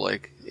bows look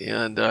like.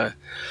 And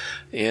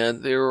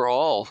they were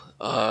all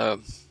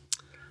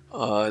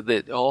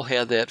they all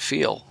had that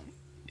feel.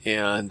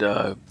 And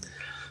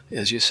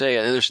as you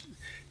say,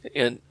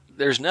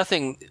 there's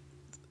nothing,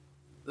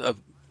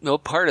 no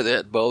part of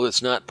that bow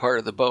that's not part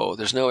of the bow.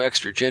 There's no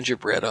extra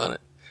gingerbread on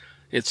it.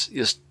 It's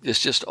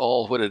just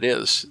all what it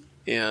is.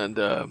 And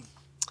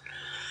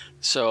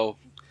so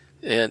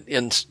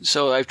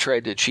I've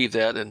tried to achieve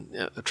that,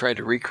 and tried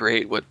to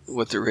recreate what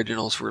the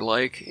originals were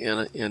like,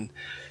 and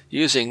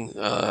using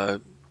I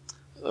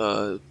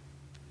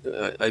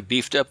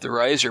beefed up the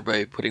riser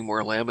by putting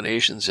more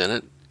laminations in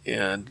it,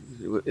 and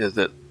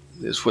that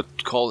is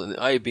what's called an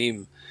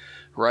I-beam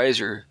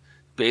riser.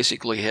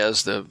 Basically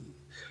has the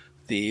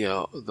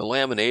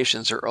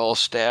laminations are all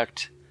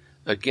stacked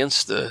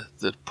against the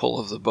pull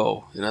of the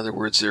bow. In other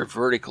words, they're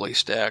vertically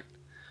stacked.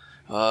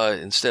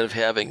 Instead of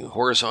having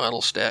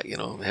horizontal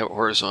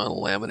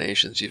horizontal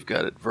laminations, you've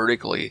got it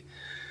vertically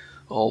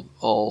all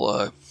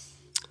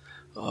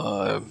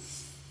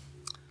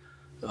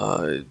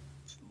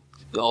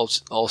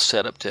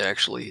set up to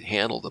actually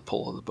handle the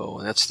pull of the bow,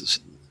 and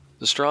that's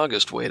the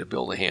strongest way to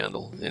build a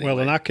handle. Anyway. Well,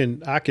 and I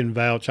can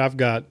vouch. I own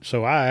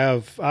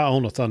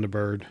a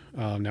Thunderbird.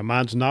 Now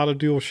mine's not a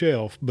dual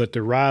shelf, but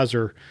the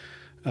riser,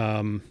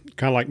 kind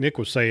of like Nick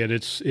was saying,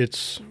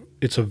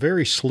 it's a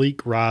very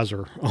sleek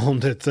riser on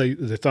the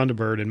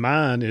Thunderbird, and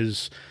mine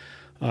is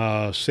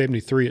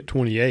 73 at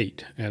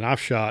 28, and I've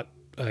shot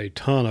a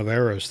ton of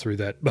arrows through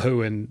that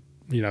bow, and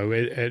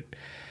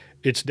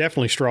it's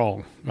definitely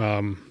strong.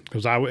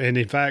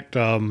 In fact,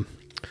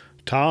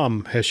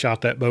 Tom has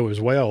shot that bow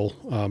as well,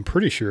 I'm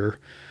pretty sure.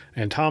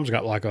 And Tom's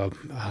got I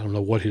don't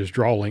know what his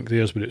draw length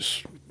is, but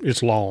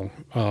it's long.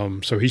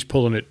 So he's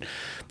pulling it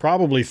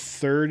probably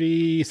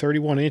 30,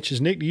 31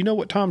 inches. Nick, do you know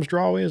what Tom's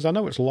draw is? I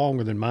know it's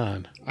longer than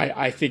mine.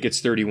 I think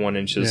it's 31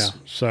 inches. Yeah,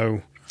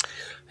 so.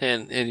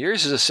 And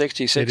yours is a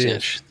 66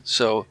 inch.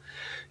 So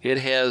it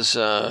has,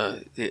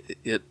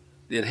 it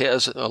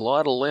has a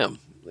lot of limb,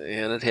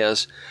 and it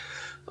has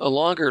a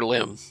longer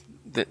limb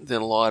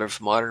than a lot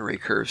of modern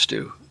recurves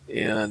do.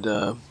 And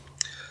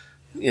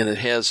it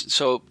has,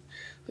 so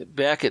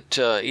back at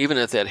even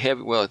at that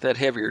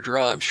heavier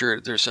draw, I'm sure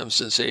there's some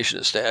sensation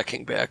of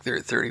stacking back there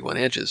at 31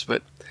 inches.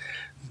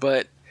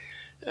 But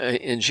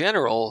in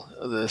general,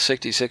 the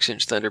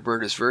 66-inch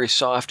Thunderbird is very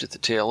soft at the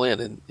tail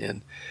end,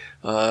 and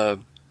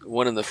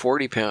one in the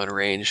 40-pound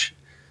range,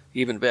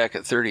 even back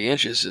at 30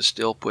 inches, is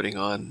still putting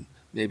on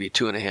maybe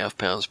 2.5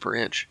 pounds per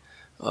inch.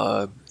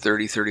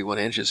 31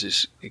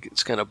 inches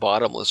it's kind of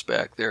bottomless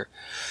back there,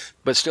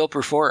 but still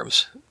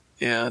performs.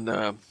 And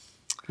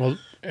so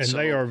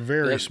they are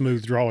very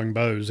smooth drawing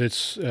bows.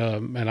 It's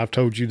and I've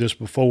told you this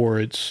before.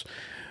 It's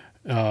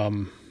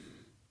the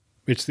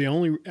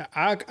only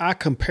I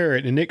compare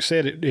it, and Nick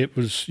said it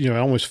was it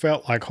almost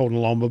felt like holding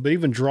a longbow, but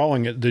even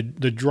drawing it,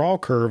 the draw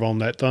curve on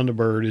that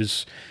Thunderbird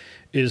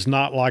is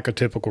not like a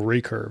typical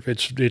recurve.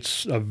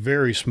 It's a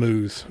very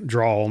smooth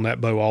draw on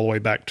that bow all the way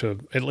back to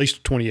at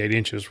least 28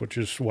 inches, which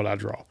is what I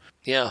draw.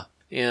 Yeah.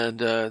 And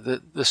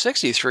the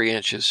 63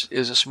 inches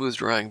is a smooth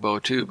drawing bow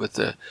too, but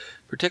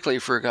particularly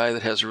for a guy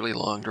that has a really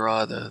long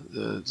draw,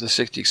 the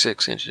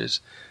 66 inches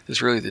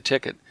is really the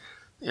ticket.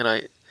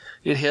 And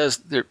it has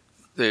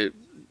the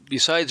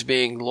besides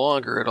being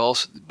longer, it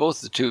also, both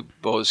the two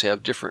bows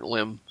have different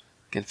limb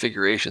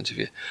configurations. If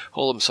you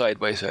hold them side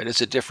by side, it's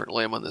a different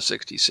limb on the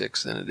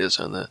 66 than it is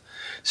on the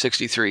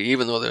 63,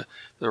 even though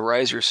the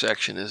riser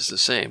section is the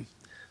same.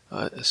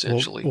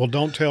 Essentially. Well,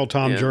 don't tell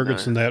Tom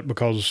Jurgensen that,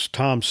 because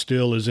Tom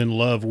still is in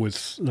love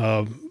with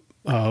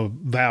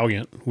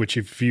Valiant, which,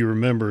 if you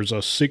remember, is a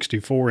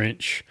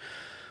 64-inch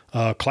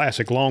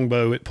classic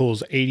longbow. It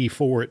pulls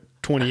 84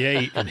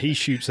 .28, and he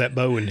shoots that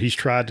bow, and he's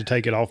tried to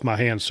take it off my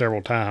hand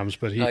several times,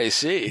 but I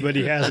see. But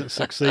he hasn't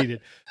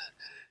succeeded.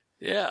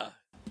 Yeah.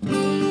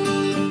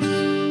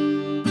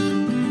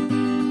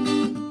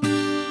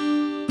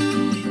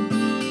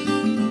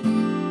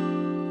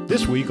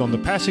 This week on the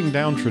Passing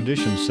Down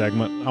Tradition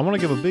segment, I want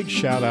to give a big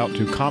shout out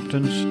to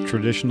Compton's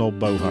Traditional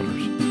Bow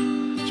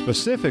Hunters.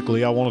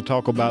 Specifically, I want to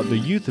talk about the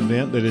youth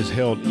event that is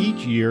held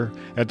each year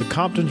at the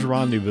Compton's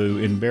Rendezvous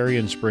in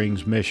Berrien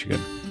Springs,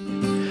 Michigan.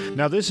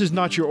 Now, this is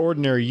not your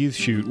ordinary youth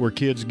shoot where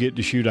kids get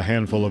to shoot a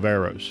handful of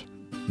arrows.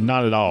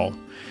 Not at all.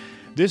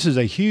 This is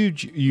a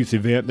huge youth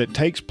event that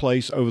takes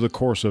place over the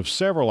course of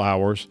several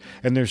hours,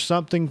 and there's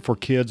something for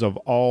kids of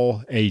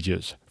all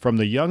ages, from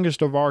the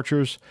youngest of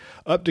archers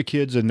up to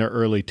kids in their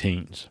early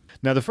teens.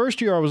 Now, the first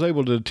year I was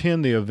able to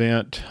attend the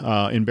event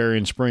in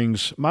Berrien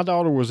Springs, my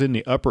daughter was in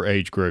the upper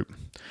age group.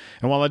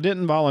 And while I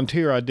didn't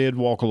volunteer, I did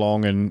walk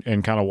along and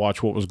kind of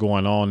watch what was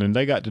going on, and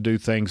they got to do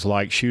things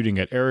like shooting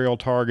at aerial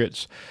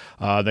targets.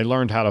 They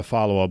learned how to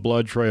follow a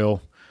blood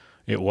trail.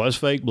 It was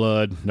fake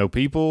blood. No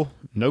people,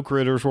 no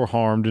critters were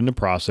harmed in the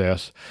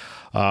process.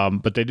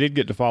 But they did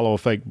get to follow a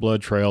fake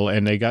blood trail,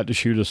 and they got to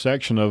shoot a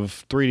section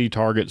of 3D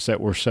targets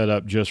that were set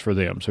up just for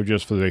them, so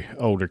just for the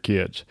older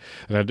kids.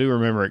 And I do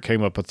remember it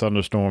came up a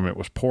thunderstorm. It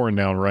was pouring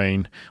down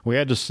rain. We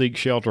had to seek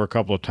shelter a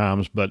couple of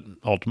times, but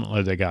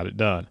ultimately they got it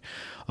done.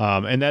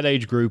 And that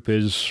age group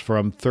is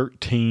from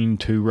 13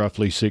 to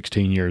roughly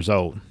 16 years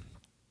old.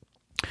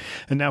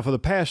 And now for the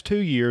past 2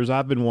 years,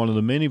 I've been one of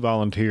the many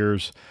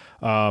volunteers,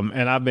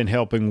 and I've been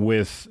helping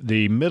with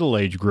the middle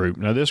age group.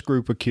 Now, this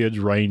group of kids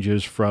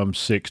ranges from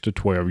 6 to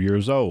 12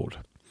 years old.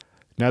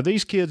 Now,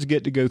 these kids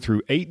get to go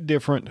through 8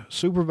 different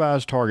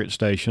supervised target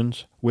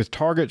stations with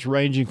targets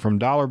ranging from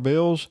dollar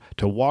bills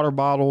to water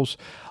bottles,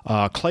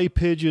 clay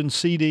pigeons,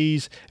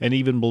 CDs, and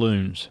even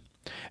balloons.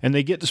 And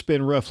they get to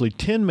spend roughly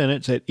 10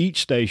 minutes at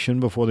each station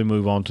before they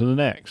move on to the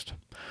next.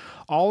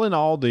 All in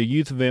all, the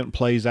youth event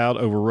plays out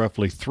over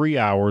roughly 3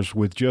 hours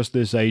with just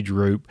this age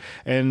group,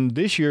 and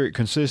this year it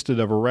consisted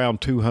of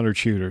around 200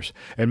 shooters.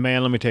 And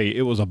man, let me tell you,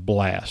 it was a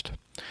blast.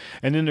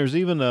 And then there's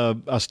even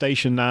a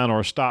Station 9 or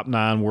a Stop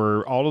 9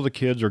 where all of the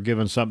kids are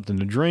given something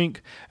to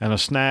drink and a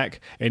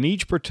snack, and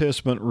each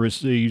participant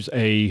receives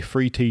a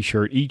free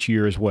t-shirt each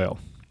year as well.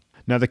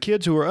 Now, the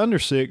kids who are under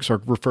 6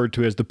 are referred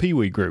to as the Pee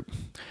Wee group,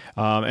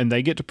 and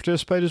they get to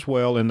participate as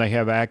well, and they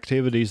have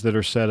activities that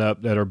are set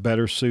up that are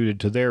better suited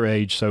to their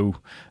age, so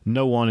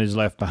no one is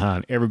left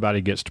behind.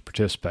 Everybody gets to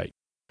participate.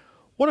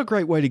 What a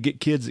great way to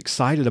get kids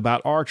excited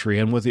about archery,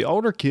 and with the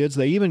older kids,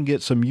 they even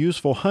get some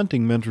useful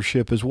hunting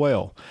mentorship as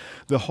well.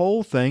 The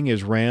whole thing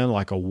is ran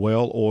like a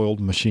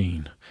well-oiled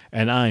machine,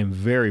 and I am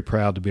very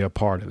proud to be a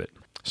part of it.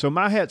 So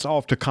my hat's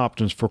off to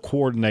Compton's for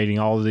coordinating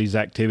all of these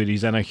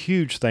activities, and a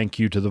huge thank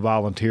you to the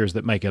volunteers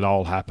that make it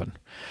all happen.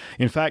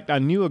 In fact, I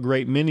knew a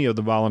great many of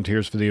the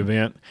volunteers for the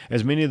event,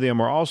 as many of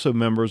them are also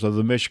members of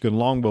the Michigan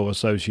Longbow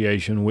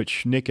Association,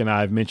 which Nick and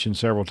I have mentioned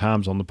several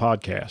times on the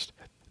podcast.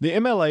 The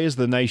MLA is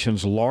the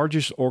nation's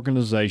largest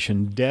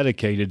organization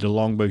dedicated to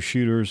longbow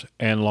shooters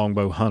and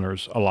longbow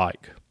hunters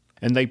alike.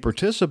 And they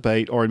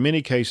participate, or in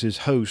many cases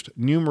host,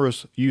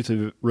 numerous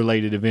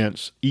youth-related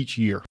events each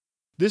year.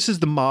 This is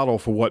the model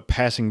for what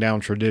Passing Down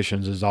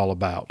Traditions is all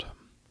about.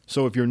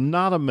 So if you're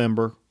not a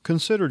member,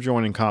 consider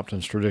joining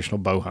Compton's Traditional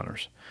Bow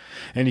Hunters.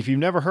 And if you've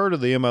never heard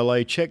of the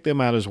MLA, check them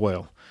out as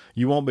well.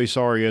 You won't be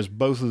sorry, as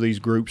both of these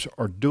groups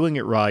are doing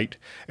it right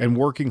and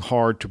working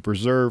hard to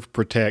preserve,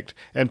 protect,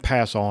 and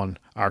pass on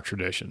our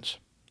traditions.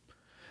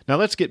 Now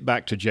let's get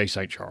back to Jay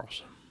St.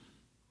 Charles.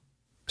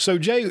 So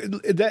Jay,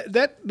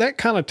 that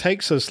kind of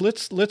takes us.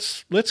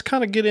 Let's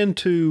kind of get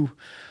into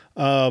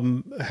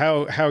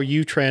how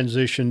you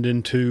transitioned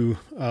into,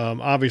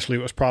 obviously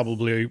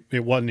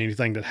it wasn't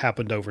anything that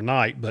happened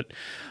overnight, but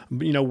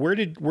you know, where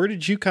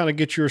did you kind of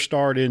get your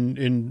start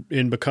in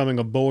becoming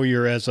a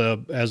bowyer as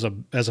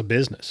a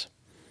business?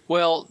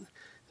 Well,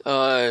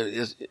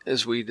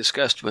 as we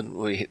discussed when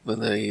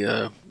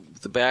the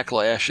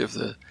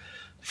backlash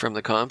from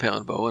the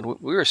compound bow, and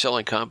we were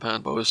selling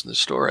compound bows in the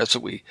store.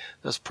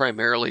 That's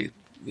primarily,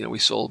 you know, we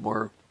sold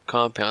more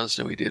compounds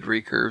than we did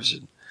recurves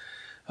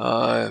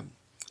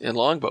and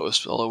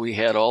longbows, although we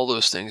had all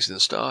those things in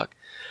stock.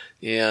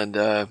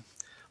 And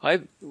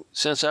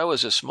since I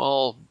was a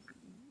small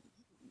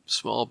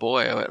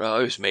boy, I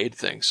always made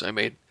things. I'm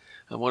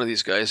one of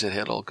these guys that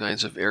had all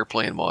kinds of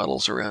airplane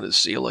models around his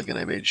ceiling, and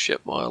I made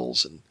ship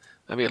models, and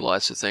I made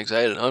lots of things.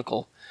 I had an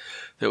uncle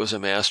that was a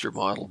master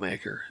model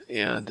maker,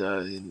 and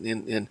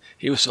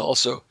he was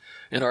also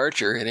an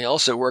archer, and he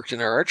also worked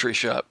in our archery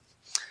shop.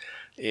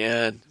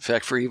 And in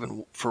fact, for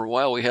a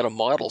while, we had a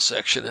model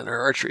section in our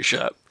archery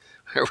shop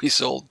where we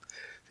sold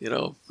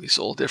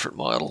different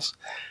models,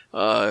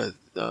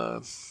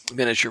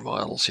 miniature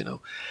models, you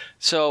know.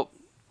 So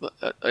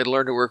I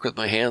learned to work with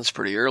my hands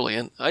pretty early,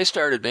 and I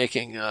started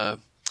making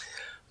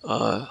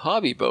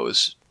hobby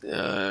bows.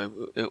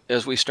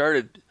 As we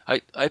started,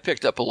 I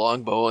picked up a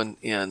longbow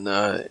in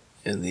the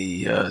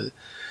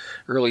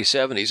early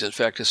 70s. In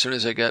fact, as soon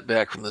as I got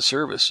back from the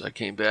service, I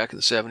came back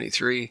in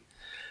 '73,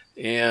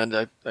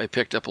 and I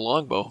picked up a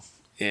longbow,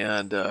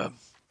 and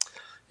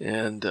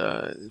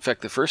in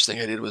fact, the first thing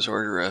I did was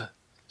order a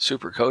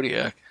Super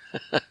Kodiak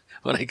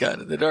when I got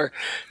in the door,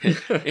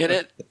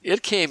 and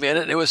it came in,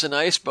 and it was a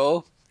nice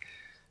bow.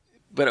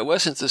 But it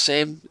wasn't the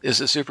same as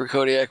the Super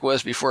Kodiak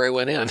was before I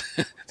went in.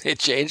 They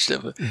changed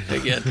them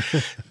again.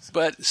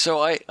 But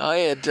so I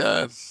had,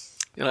 I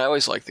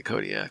always liked the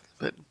Kodiak.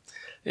 But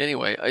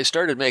anyway, I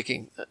started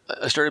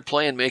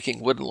playing making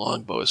wooden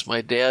longbows.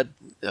 My dad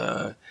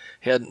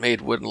hadn't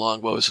made wooden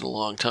longbows in a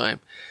long time.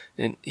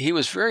 And he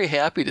was very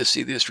happy to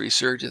see this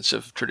resurgence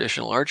of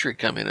traditional archery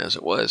come in as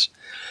it was.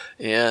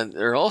 And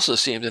there also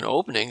seemed an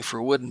opening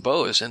for wooden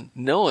bows. And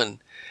no one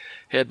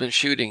had been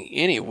shooting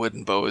any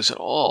wooden bows at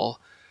all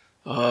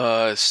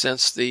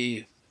since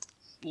the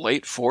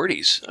late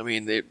 40s. I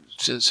mean, as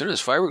soon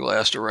as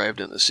fiberglass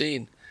arrived in the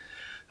scene,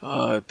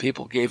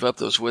 people gave up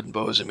those wooden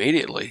bows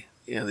immediately.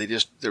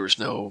 There was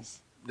no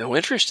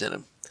interest in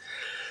them.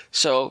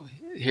 So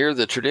here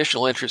the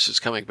traditional interest is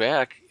coming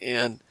back,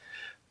 and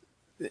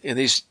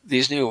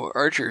these new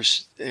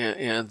archers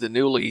and the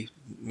newly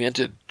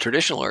minted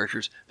traditional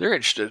archers, they're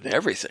interested in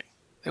everything.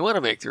 They want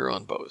to make their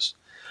own bows.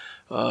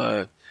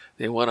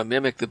 They want to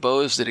mimic the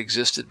bows that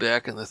existed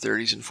back in the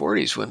 30s and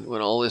 40s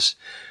when all this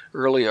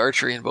early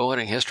archery and bow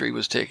hunting history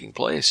was taking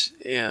place.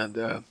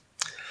 And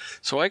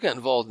so I got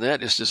involved in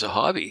that just as a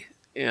hobby.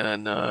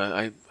 And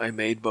I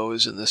made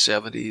bows in the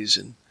 70s,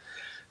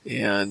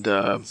 and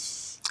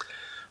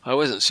I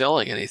wasn't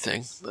selling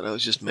anything, but I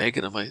was just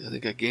making them. I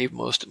think I gave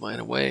most of mine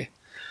away.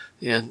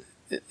 And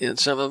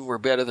some of them were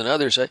better than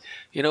others.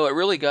 What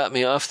really got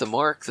me off the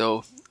mark,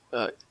 though,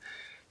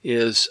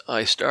 is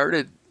I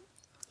started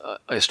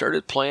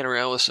playing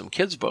around with some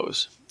kids'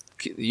 bows,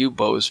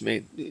 U-bows,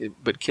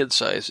 but kid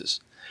sizes.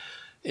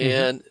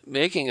 And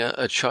making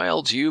a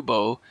child's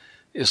U-bow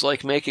is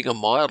like making a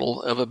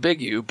model of a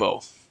big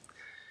U-bow.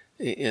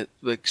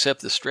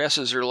 Except the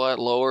stresses are a lot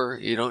lower.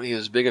 You don't need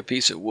as big a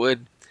piece of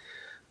wood.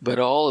 But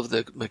all of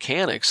the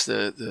mechanics,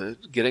 the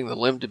getting the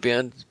limb to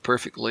bend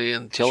perfectly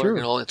and tiller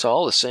and all, it's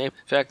all the same.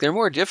 In fact, they're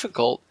more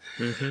difficult.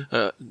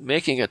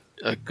 Making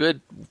a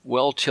good,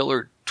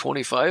 well-tillered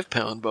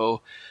 25-pound bow,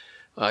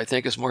 I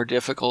think, is more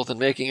difficult than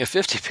making a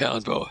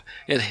 50-pound bow.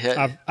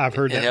 I've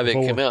heard that and having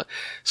before. It come out.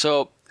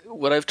 So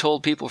what I've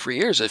told people for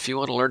years, if you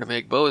want to learn to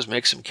make bows,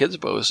 make some kids'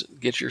 bows,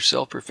 get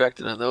yourself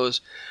perfected on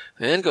those,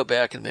 and then go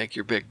back and make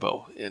your big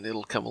bow, and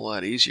it'll come a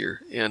lot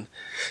easier. And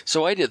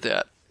so I did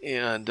that.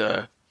 And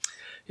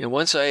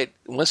once I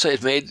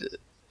had made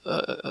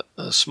a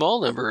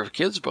small number of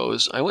kids'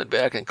 bows, I went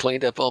back and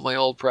cleaned up all my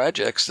old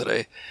projects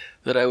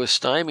that I was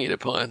stymied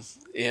upon,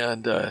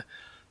 and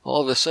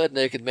all of a sudden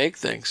I could make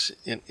things,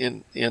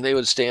 and they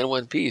would stay in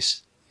one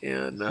piece.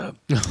 And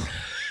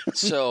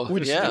so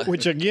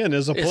which again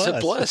is a plus. It's a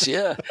plus,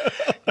 yeah.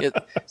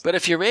 But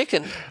if you're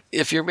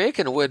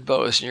making wood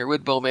bows and you're a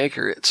wood bow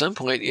maker, at some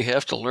point you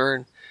have to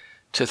learn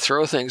to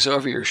throw things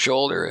over your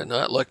shoulder and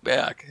not look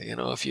back.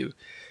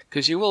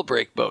 Because you will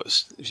break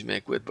bows if you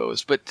make wood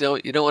bows, but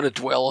you don't want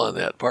to dwell on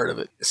that part of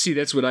it. See,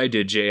 that's what I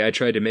did, Jay. I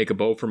tried to make a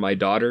bow for my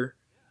daughter,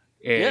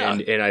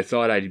 and I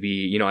thought I'd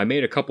be, I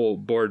made a couple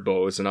board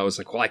bows, and I was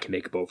like, well, I can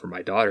make a bow for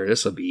my daughter.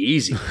 This will be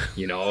easy,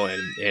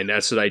 and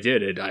that's what I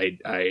did.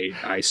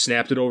 I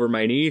snapped it over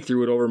my knee,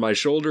 threw it over my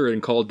shoulder,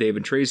 and called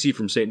David Tracy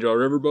from St. John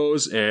River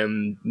Bows,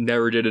 and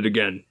never did it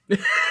again.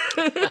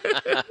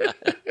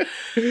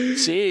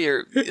 See,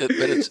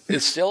 but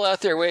it's still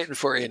out there waiting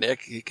for you,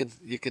 Nick. You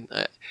can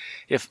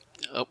if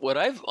what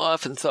I've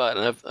often thought,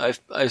 and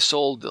I've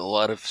sold a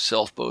lot of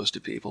self bows to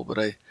people,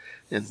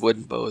 and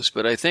wooden bows.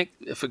 But I think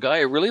if a guy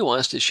really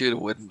wants to shoot a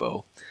wooden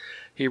bow,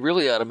 he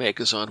really ought to make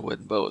his own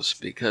wooden bows,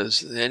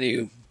 because then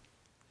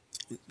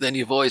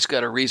you've always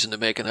got a reason to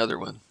make another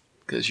one,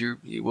 because you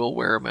will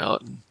wear them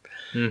out.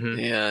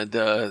 And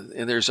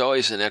there's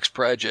always the next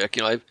project.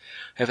 I've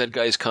had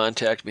guys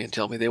contact me and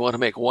tell me they want to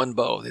make one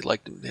bow. They'd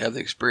like to have the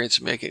experience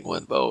of making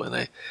one bow, and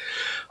I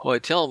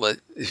tell them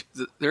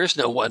there is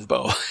no one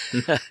bow.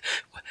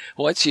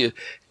 Once you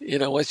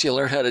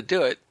learn how to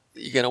do it,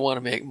 you're going to want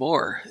to make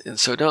more. And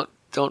so don't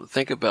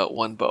think about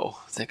one bow.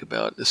 Think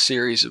about a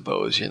series of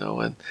bows,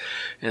 and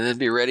then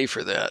be ready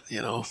for that,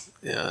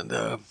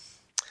 And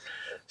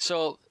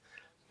so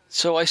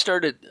I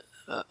started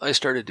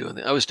doing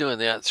that. I was doing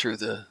that through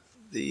the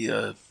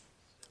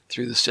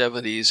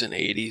 70s and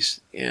 80s,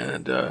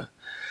 and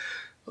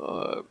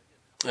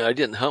I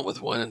didn't hunt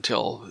with one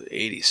until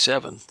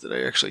 87. That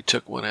I actually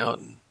took one out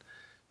and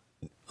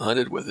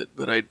hunted with it.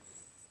 But I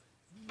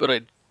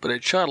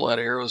shot a lot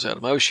of arrows at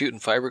them. I was shooting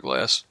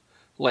fiberglass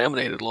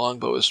laminated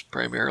longbows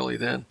primarily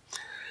then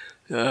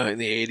in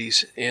the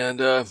 80s, and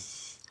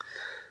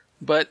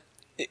but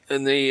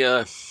in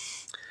the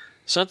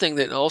something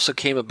that also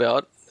came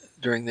about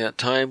during that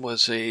time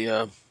was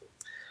one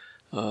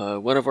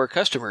of our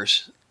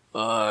customers.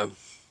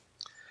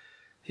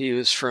 He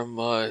was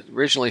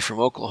originally from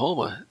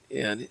Oklahoma,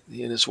 and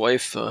he and his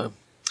wife,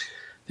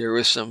 there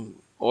was some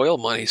oil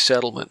money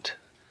settlement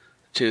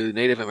to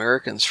Native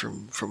Americans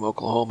from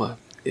Oklahoma,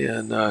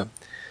 and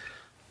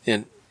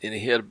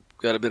he had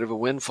got a bit of a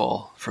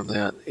windfall from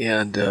that,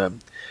 and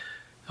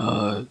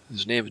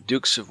his name is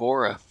Duke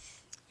Savora,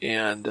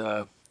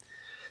 and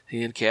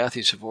he and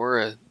Kathy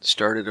Savora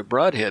started a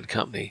broadhead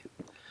company,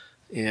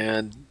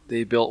 and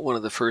they built one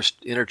of the first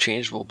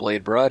interchangeable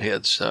blade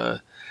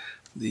broadheads,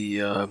 the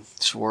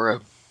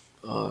Savora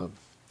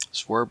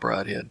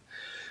broadhead,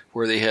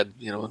 where they had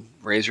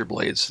razor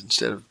blades.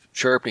 Instead of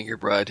sharpening your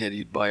broadhead,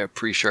 you'd buy up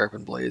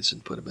pre-sharpened blades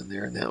and put them in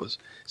there, and that was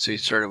so he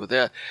started with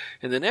that.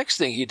 And the next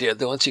thing he did,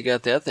 once he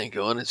got that thing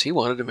going, is he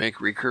wanted to make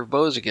recurve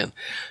bows again.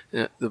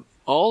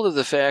 All of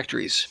the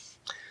factories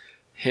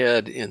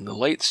had, in the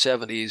late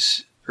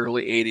 70s,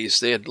 early 80s,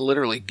 they had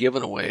literally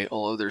given away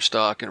all of their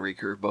stock in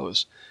recurve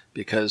bows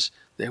because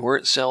they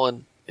weren't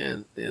selling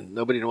and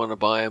nobody wanted to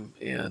buy them.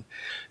 And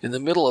in the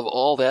middle of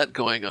all that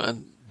going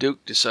on,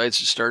 Duke decides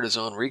to start his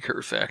own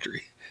recurve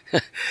factory.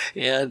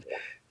 and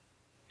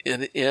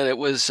it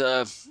was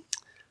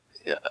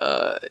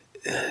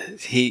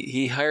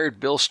he hired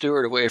Bill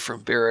Stewart away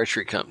from Bear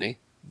Archery Company.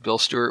 Bill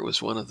Stewart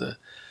was one of the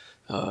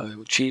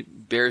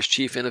Bear's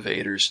chief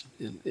innovators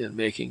in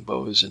making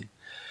bows, and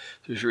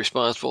he was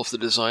responsible for the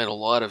design of a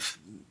lot of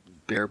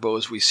Bear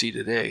bows we see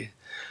today.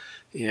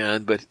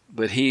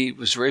 But he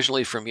was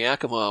originally from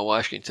Yakima,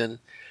 Washington,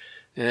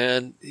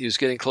 and he was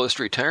getting close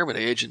to retirement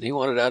age, and he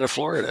wanted out of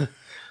Florida.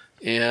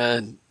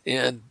 and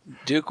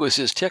Duke was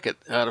his ticket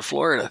out of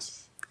Florida.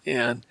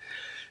 And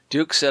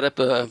Duke set up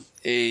a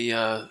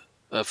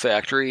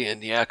factory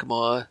in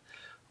Yakima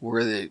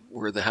where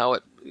the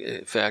Howitt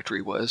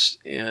factory was,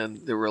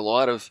 and there were a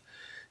lot of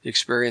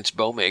experienced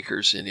bow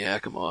makers in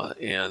Yakima,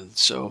 and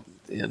so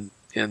and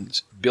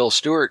Bill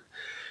Stewart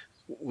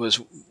was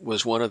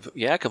one of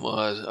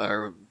Yakima's,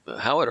 our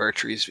Howitt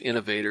Archery's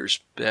innovators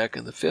back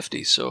in the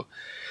 50s, so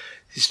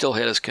he still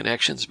had his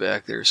connections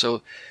back there.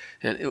 So,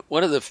 and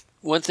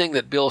one thing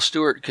that Bill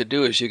Stewart could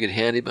do is you could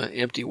hand him an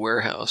empty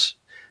warehouse,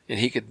 and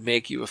he could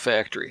make you a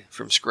factory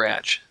from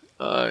scratch,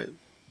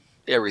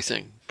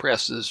 everything,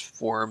 presses,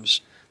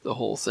 forms, the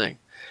whole thing.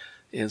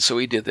 And so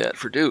he did that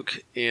for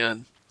Duke.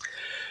 And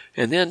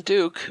then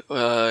Duke,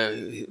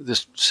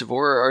 this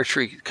Savora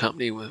Archery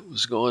Company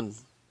was going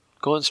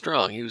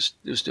strong. He was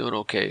doing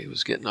okay. He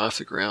was getting off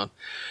the ground.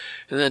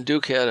 And then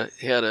Duke had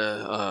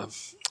a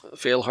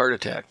fatal heart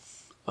attack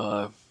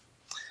a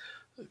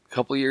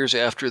couple of years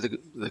after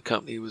the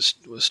company was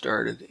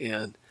started,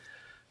 and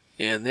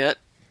that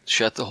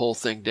shut the whole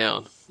thing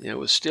down. It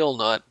was still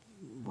not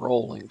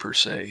rolling per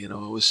se. It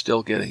was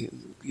still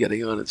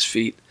getting on its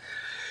feet.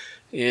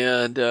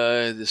 And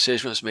the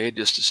decision was made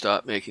just to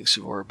stop making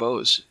Savora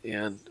bows,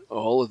 and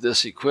all of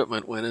this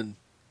equipment went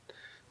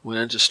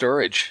into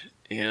storage.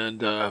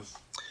 And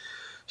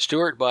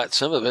Stewart bought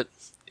some of it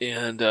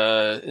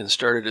and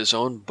started his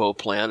own bow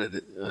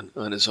plant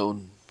on his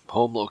own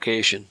home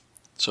location.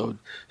 So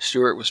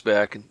Stewart was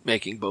back and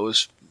making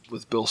bows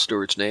with Bill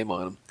Stewart's name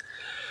on them.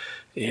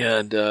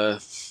 And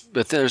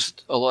but there's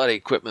a lot of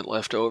equipment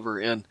left over,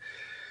 and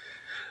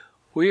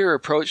we were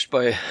approached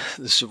by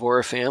the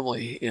Savora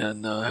family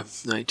in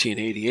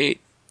 1988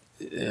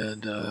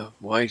 and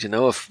wanting to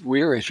know if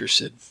we were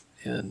interested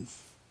in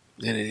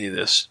any of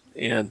this.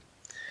 And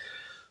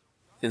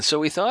so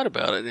we thought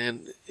about it,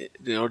 and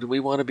do we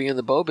want to be in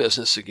the bow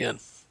business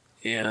again?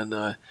 And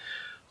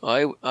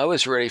I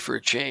was ready for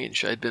a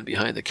change. I'd been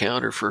behind the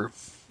counter for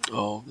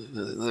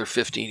another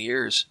 15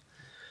 years,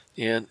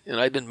 and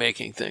I'd been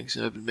making things.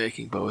 I've been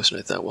making bows,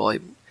 and I thought, well,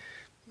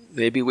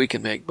 maybe we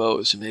can make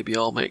bows, and maybe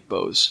I'll make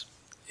bows.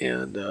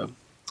 And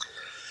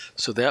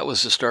so that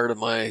was the start of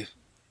my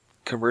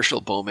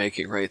commercial bow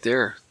making right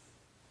there.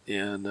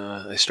 And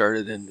I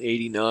started in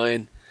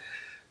 '89,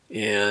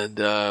 and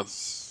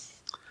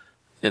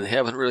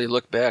haven't really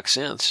looked back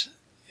since.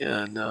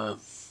 And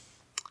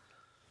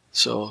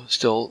so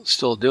still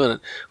doing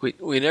it.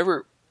 We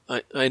never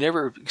I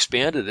never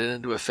expanded it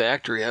into a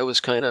factory. I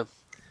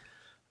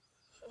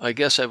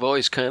guess I've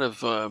always kind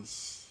of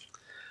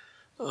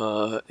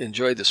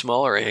enjoyed the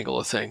smaller angle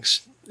of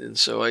things. And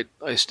so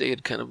we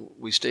stayed kind of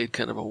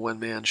a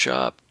one-man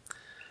shop,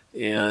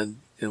 and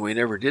we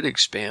never did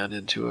expand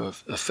into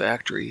a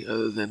factory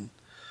other than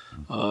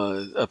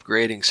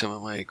upgrading some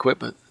of my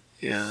equipment.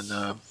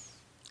 And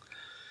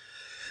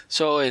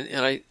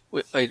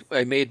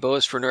I made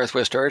bows for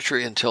Northwest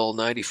Archery until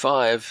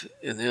 '95,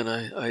 and then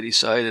I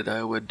decided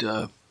I would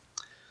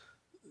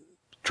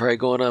try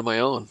going on my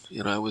own.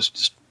 I was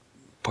just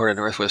part of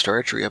Northwest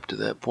Archery up to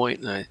that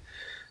point, and I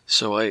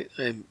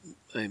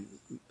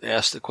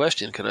asked the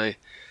question: Could I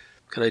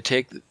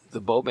take the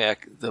bow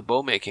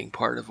making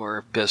part of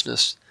our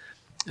business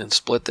and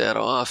split that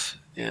off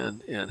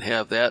and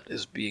have that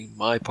as being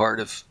my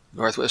part of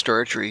Northwest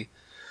Archery,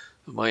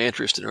 my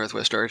interest in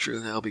Northwest Archery,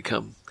 and now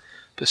become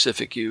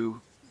Pacific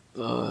U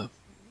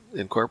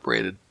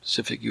Incorporated,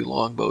 Pacific U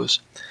Longbows.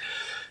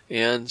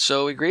 And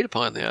so we agreed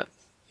upon that,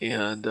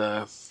 and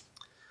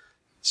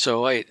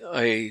so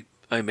I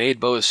made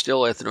bows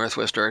still at the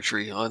Northwest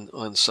Archery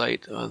on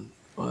site on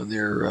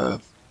their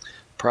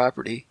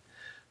property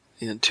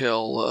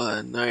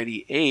until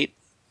 '98,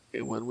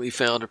 when we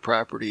found a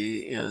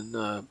property in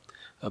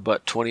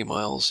about 20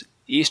 miles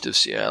east of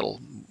Seattle,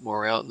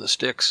 more out in the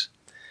sticks,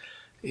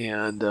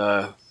 and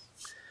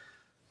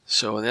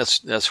so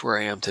that's where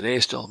I am today.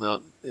 Still, I'm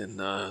out in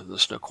the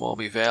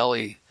Snoqualmie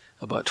Valley,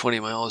 about 20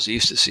 miles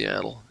east of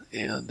Seattle,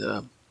 and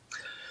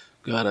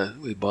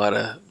we bought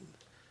a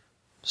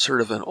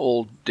sort of an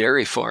old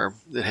dairy farm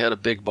that had a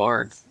big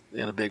barn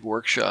and a big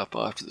workshop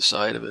off to the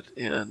side of it,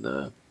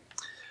 and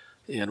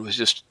it was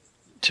just,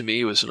 to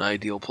me, it was an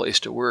ideal place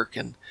to work,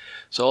 and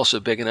it's also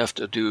big enough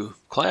to do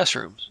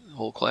classrooms,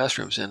 whole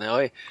classrooms. And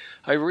now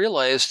I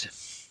realized,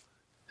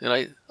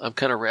 and I'm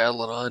kind of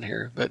rattling on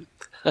here, but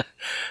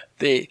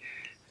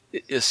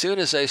as soon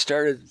as I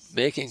started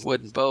making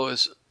wooden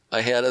bows,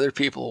 I had other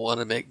people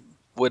want to make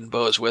wooden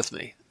bows with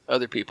me.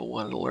 Other people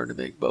wanted to learn to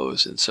make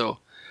bows, and so,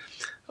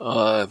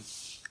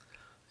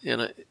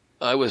 and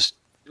I was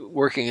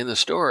working in the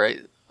store.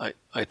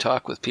 I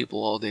talk with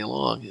people all day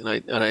long, and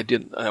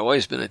I've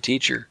always been a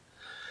teacher,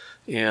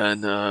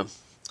 and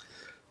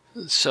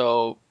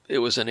so it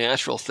was a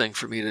natural thing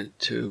for me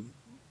to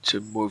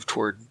move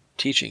toward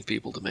teaching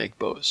people to make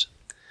bows,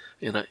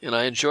 and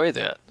I enjoy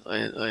that.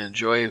 I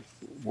enjoy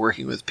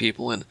working with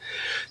people, and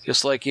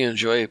just like you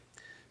enjoy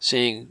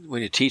seeing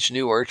when you teach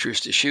new archers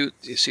to shoot,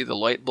 you see the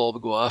light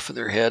bulb go off in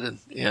their head,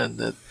 and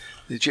that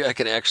I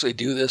can actually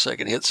do this. I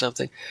can hit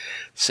something.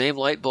 Same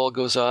light bulb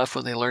goes off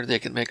when they learn they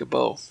can make a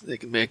bow. They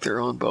can make their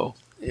own bow,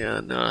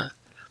 and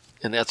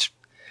that's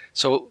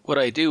so. What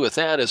I do with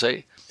that is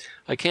I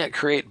can't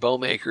create bow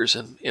makers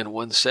in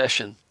one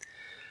session,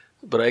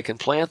 but I can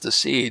plant the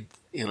seed,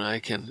 and I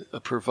can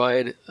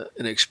provide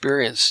an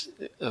experience,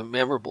 a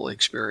memorable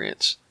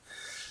experience,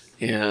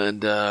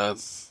 and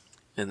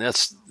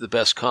that's the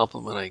best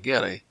compliment I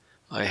get.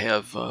 I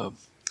have,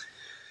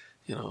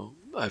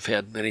 I've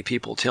had many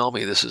people tell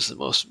me this is the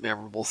most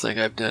memorable thing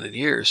I've done in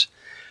years,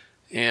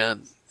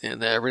 and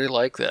I really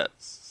like that.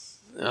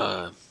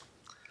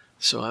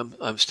 So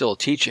I'm still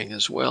teaching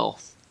as well,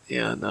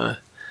 and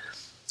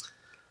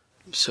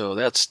so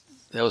that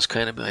was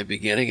kind of my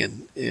beginning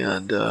and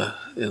in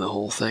the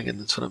whole thing, and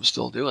that's what I'm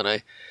still doing.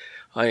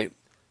 I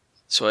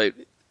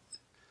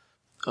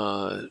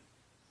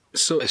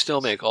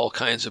still make all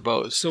kinds of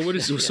bows. So what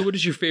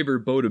is your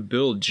favorite bow to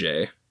build,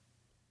 Jay?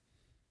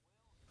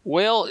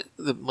 Well,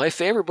 my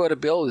favorite bow to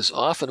build is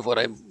often what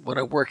I'm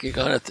working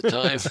on at the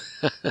time.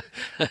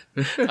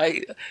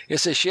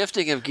 It's a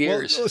shifting of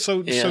gears. Well,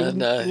 so narrow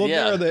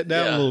that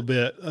down a little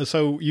bit.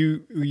 So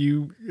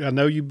I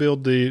know you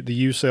build the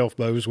U-Self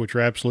bows, which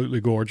are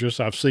absolutely gorgeous.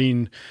 I've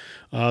seen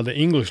the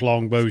English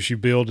longbows you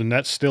build, and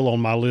that's still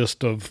on my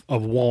list of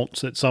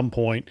wants at some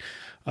point.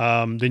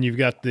 Then you've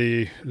got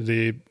the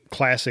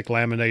classic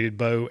laminated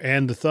bow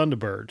and the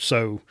Thunderbird.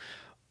 So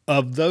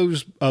of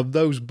those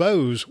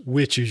bows,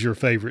 which is your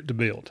favorite to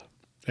build?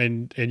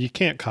 And you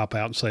can't cop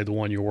out and say the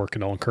one you're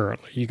working on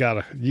currently. You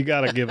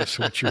gotta give us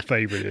what your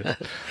favorite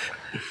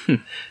is.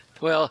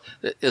 Well,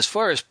 as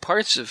far as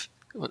parts of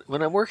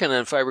when I'm working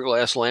on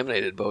fiberglass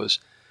laminated bows,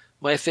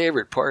 my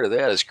favorite part of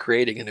that is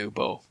creating a new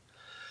bow,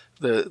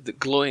 the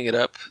gluing it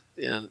up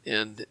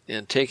and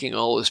taking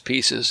all those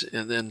pieces,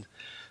 and then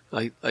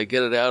I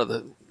get it out of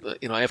the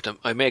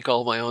I make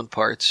all my own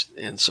parts,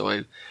 and so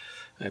I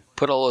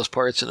put all those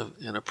parts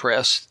in a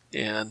press,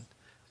 and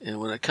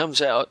when it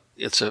comes out,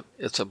 it's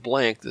a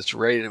blank that's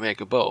ready to make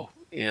a bow,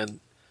 and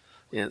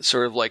it's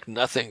sort of like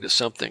nothing to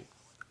something,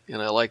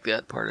 and I like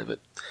that part of it.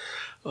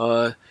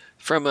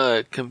 From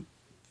a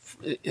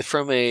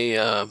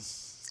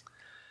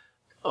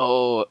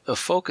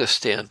focus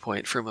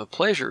standpoint, from a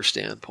pleasure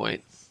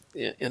standpoint,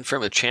 and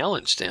from a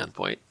challenge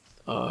standpoint,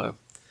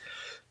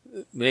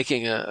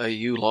 making a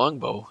U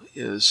longbow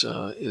is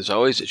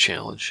always a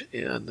challenge,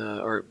 and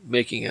or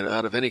making it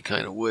out of any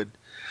kind of wood,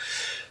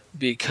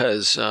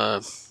 because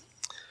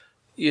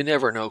you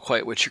never know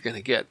quite what you're going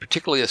to get,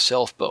 particularly a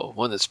self bow,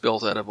 one that's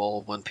built out of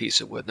all one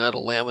piece of wood, not a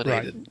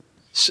laminated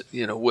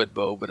wood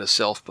bow, but a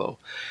self bow.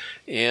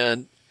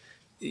 And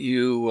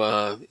you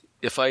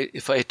if I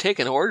take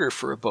an order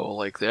for a bow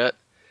like that,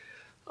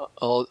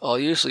 I'll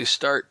usually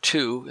start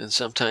 2, and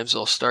sometimes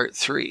I'll start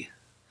 3.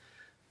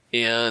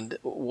 And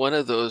one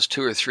of those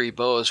 2 or 3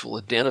 bows will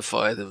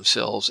identify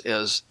themselves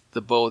as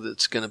the bow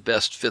that's going to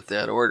best fit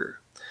that order.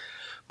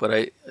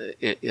 But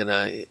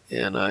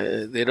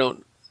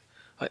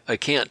I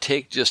can't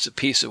take just a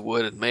piece of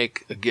wood and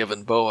make a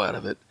given bow out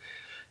of it.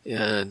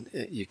 And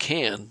you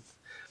can,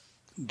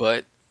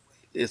 but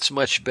it's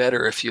much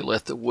better if you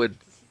let the wood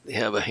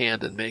have a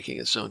hand in making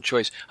its own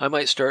choice. I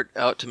might start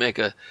out to make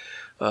a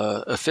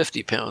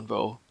 50-pound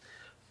bow,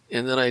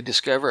 and then I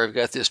discover I've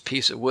got this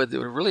piece of wood that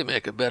would really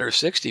make a better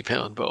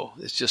 60-pound bow.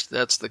 It's just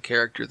that's the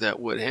character that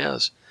wood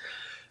has.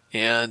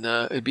 And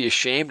it'd be a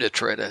shame to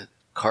try to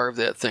carve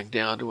that thing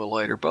down to a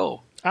lighter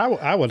bow.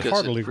 I would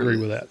heartily agree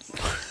with that.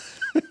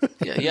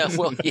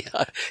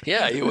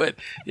 Yeah, you would.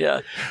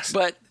 Yeah.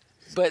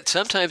 But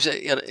sometimes,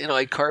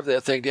 I'd carve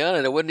that thing down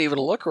and it wouldn't even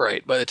look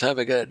right by the time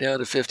I got it down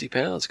to 50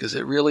 pounds, because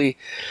it really,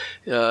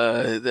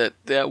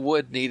 that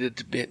wood needed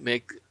to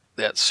make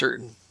that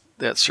certain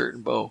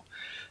bow.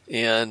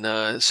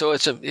 And so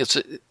it's a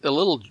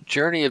little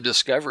journey of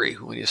discovery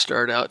when you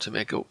start out to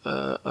make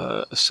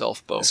a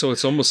self bow. So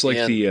it's almost like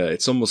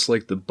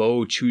the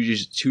bow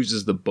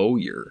chooses the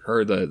bowyer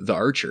or the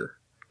archer,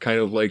 kind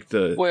of like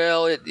the.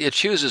 Well, it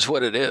chooses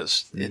what it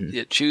is.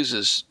 It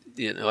chooses.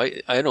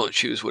 I don't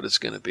choose what it's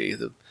going to be.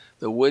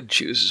 The wood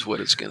chooses what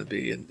it's going to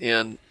be,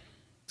 and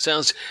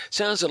sounds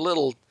a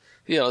little.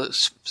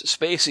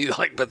 Spacey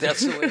like, but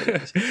that's the way it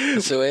is.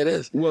 That's the way it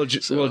is. Well,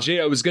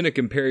 Jay, I was going to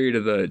compare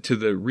you to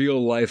the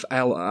real life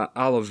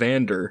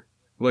Ollivander,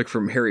 like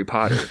from Harry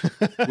Potter,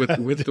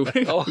 with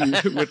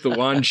the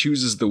wand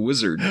chooses the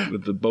wizard,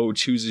 with the bow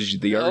chooses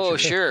the archer. Oh,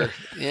 sure,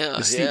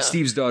 yeah.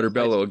 Steve's daughter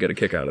Bella will get a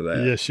kick out of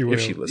that. Yes, she will.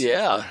 If she listens.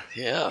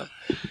 Yeah.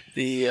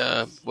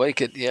 It's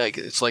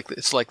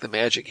like the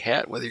magic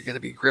hat. Whether you're going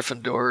to be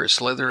Gryffindor or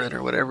Slytherin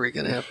or whatever, you're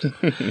going to have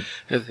to.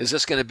 Is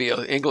this going to be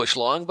an English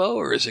longbow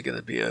or is it going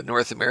to be a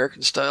North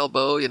American style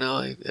bow? And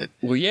I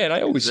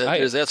always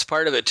that's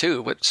part of it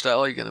too. What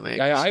style are you going to make?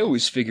 I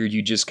always figured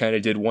you just kind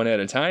of did one at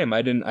a time.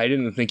 I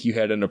didn't think you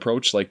had an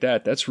approach like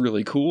that. That's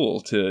really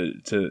cool to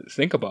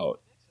think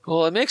about.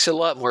 Well, it makes it a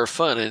lot more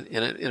fun, and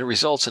it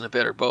results in a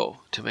better bow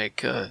to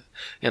make.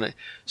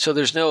 So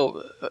there's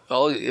no.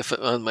 If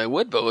on my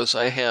wood bows,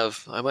 I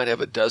might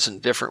have a dozen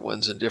different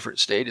ones in different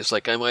stages.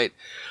 Like I might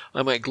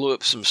glue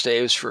up some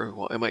staves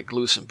I might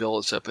glue some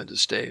billets up into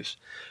staves,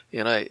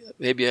 and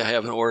maybe I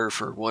have an order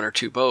for 1 or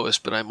 2 bows,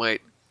 but I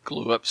might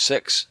glue up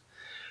 6,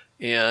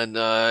 and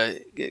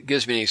it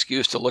gives me an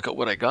excuse to look at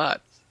what I got,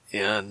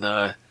 and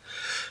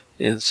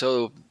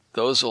so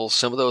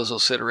some of those will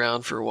sit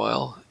around for a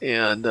while,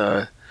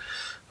 and.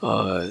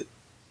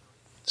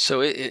 So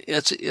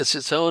it's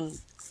its own.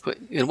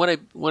 And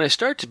when I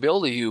start to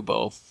build a yew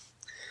bow,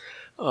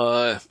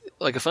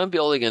 like if I'm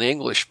building an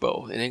English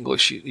bow, an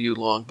English yew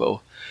long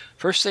bow,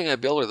 first thing I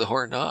build are the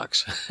horn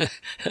nocks,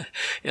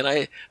 and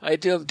I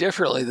do them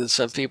differently than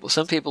some people.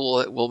 Some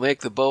people will make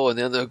the bow and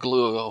then they'll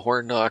glue a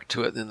horn nock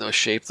to it, and then they'll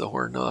shape the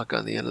horn nock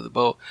on the end of the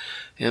bow.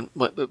 And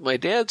my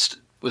dad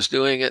was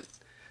doing it.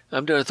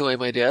 I'm doing it the way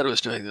my dad was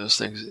doing those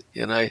things,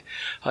 and I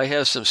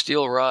have some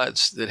steel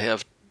rods that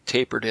have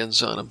tapered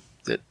ends on them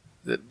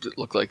that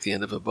look like the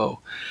end of a bow,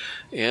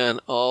 and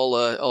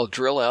I'll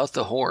drill out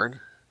the horn,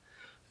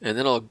 and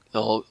then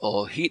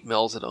I'll heat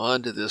melt it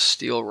onto this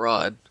steel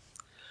rod,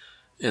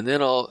 and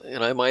then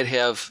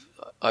I've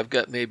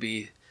got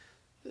maybe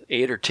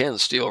 8 or 10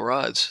 steel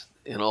rods,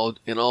 and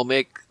I'll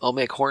make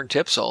horn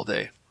tips all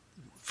day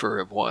for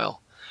a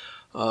while,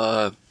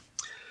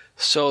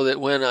 so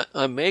that when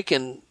I'm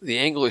making the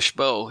English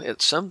bow,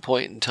 at some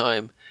point in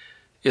time,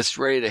 it's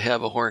ready to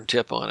have a horn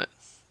tip on it.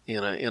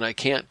 And I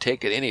can't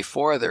take it any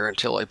farther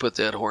until I put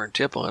that horn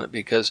tip on it,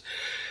 because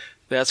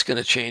that's going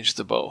to change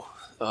the bow.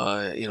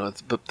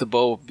 The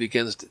bow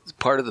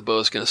part of the bow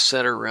is going to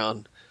center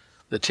around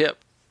the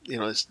tip.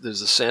 There's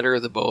the center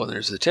of the bow and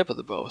there's the tip of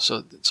the bow.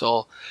 So it's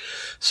all.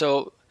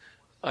 So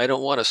I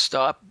don't want to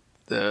stop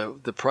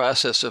the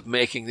process of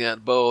making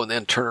that bow and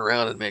then turn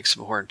around and make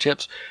some horn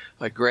tips.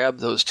 I grab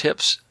those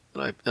tips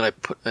and I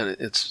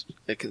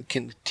can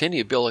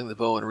continue building the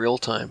bow in real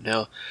time.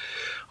 Now,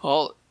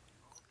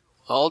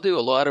 I'll do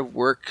a lot of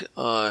work.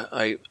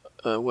 When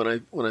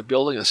I'm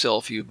building a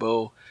self-yew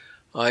bow,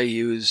 I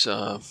use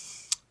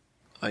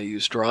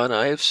draw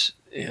knives,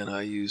 and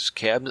I use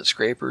cabinet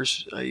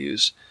scrapers. I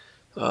use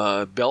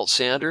belt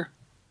sander.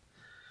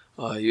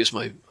 I use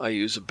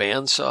a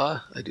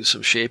bandsaw. I do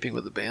some shaping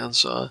with a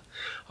bandsaw.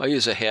 I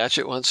use a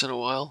hatchet once in a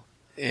while,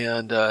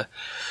 and I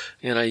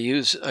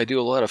do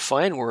a lot of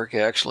fine work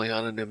actually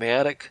on a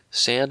pneumatic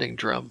sanding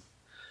drum,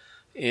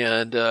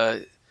 and.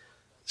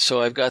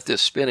 So I've got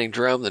this spinning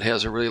drum that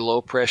has a really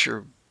low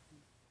pressure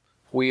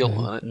wheel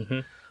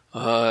on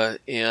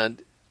it,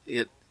 and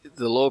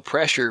the low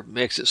pressure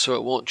makes it so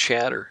it won't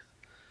chatter.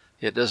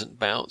 It doesn't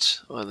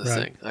bounce on the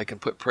thing. I can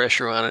put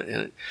pressure on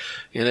it,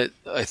 and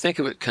I think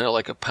of it kind of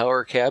like a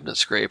power cabinet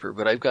scraper.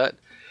 But I've got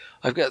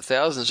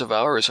thousands of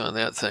hours on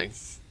that thing,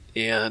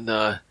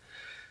 and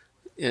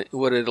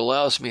what it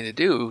allows me to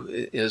do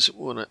is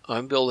when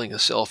I'm building a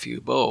self-yew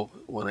bow,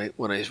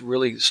 when I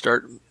really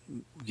start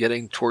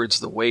getting towards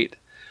the weight.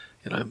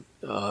 And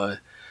I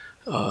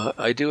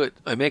do it.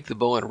 I make the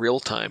bow in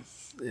real time.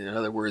 In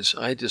other words,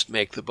 I just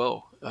make the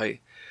bow. I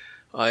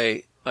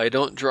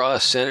don't draw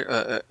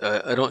center.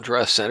 I don't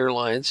draw center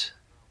lines.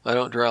 I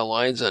don't draw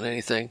lines on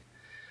anything.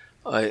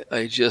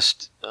 I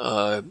just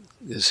as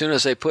soon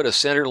as I put a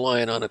center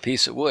line on a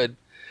piece of wood,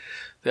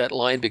 that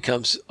line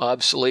becomes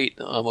obsolete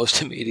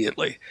almost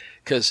immediately,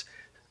 because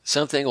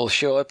something will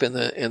show up in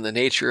the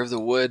nature of the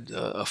wood,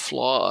 a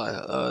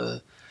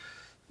flaw,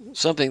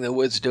 something the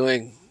wood's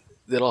doing.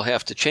 That I'll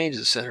have to change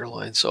the center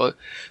line. So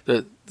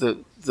the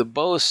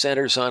bow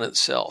centers on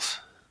itself.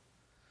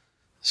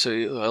 So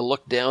I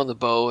look down the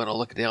bow, and I'll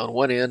look down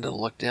one end and I'll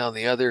look down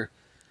the other,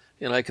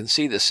 and I can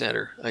see the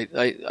center.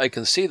 I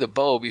can see the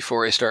bow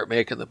before I start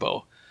making the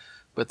bow.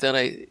 But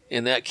then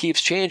that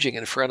keeps changing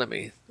in front of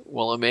me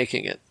while I'm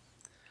making it.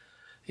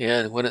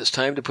 And when it's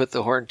time to put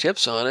the horn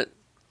tips on it,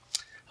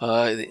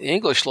 the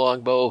English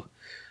longbow,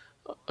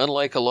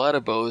 unlike a lot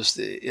of bows,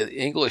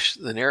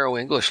 the narrow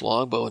English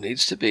longbow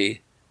needs to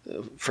be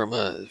from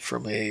a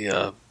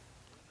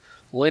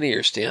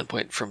linear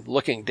standpoint, from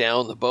looking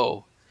down the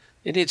bow,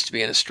 it needs to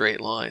be in a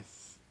straight line.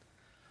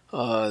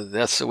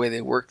 That's the way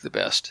they work the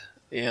best.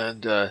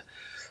 And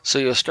so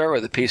you'll start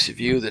with a piece of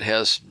yew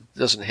that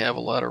doesn't have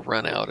a lot of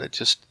run out. It's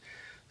just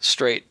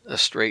a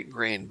straight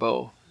grain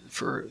bow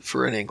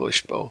for an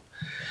English bow.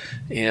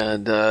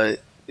 And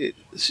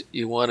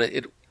you want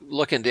it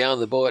looking down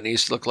the bow. It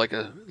needs to look like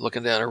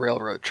looking down a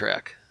railroad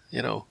track,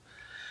 And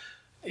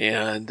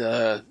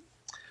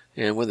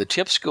when the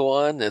tips go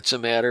on, it's a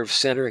matter of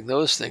centering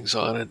those things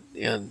on it.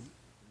 And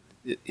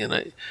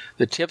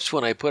the tips,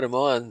 when I put them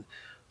on,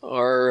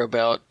 are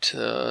about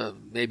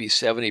maybe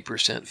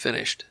 70%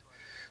 finished.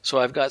 So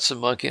I've got some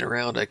monkeying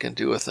around I can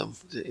do with them,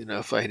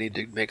 if I need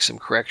to make some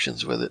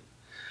corrections with it.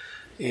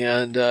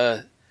 And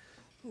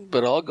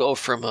but I'll go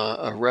from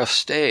a rough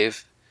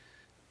stave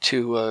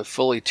to a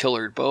fully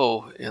tillered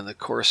bow in the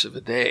course of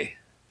a day.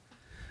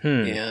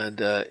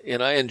 And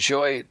I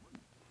enjoy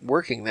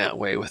working that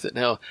way with it.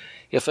 Now,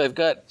 if I've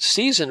got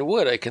seasoned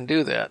wood, I can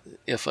do that.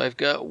 If I've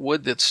got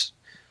wood that's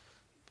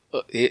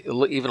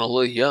even a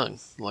little young,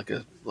 like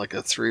a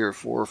 3 or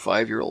 4 or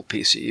 5 year old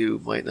piece of yew,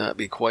 might not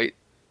be quite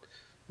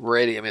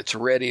ready. I mean, it's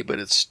ready, but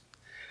it's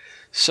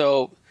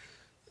so.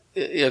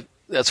 If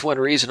that's one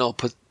reason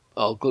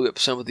I'll glue up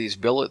some of these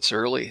billets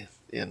early,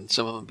 and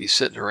some of them be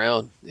sitting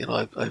around.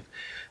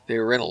 They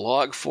were in a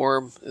log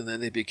form, and then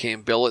they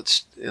became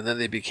billets, and then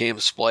they became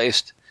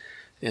spliced.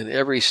 And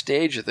every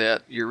stage of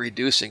that, you're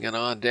reducing it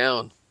on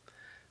down,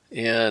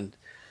 and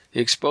the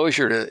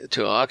exposure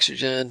to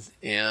oxygen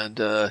and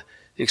the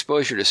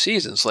exposure to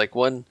seasons, like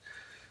one.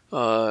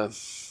 A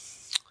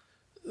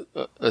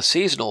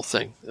seasonal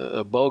thing,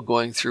 a bow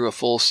going through a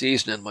full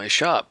season in my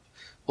shop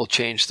will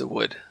change the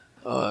wood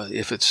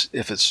if it's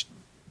in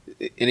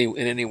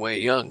any way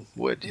young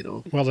wood,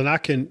 Well, then I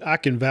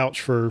can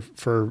vouch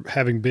for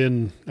having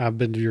been. I've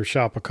been to your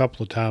shop a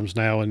couple of times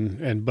now,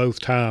 and both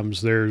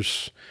times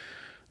there's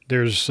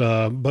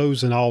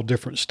bows in all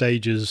different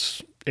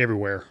stages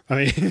everywhere. I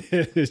mean,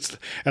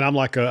 and I'm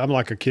like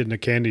a kid in a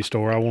candy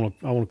store. I want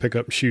to pick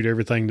up and shoot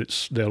everything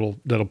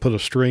that'll put a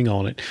string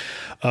on it.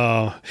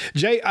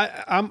 Jay,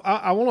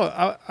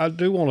 I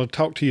do want to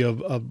talk to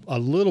you a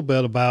little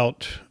bit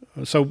about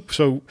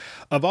so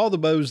of all the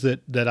bows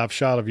that I've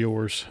shot of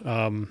yours.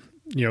 I'm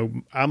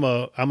an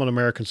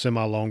American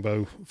semi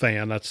longbow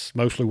fan. That's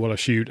mostly what I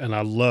shoot, and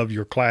I love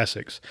your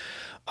classics.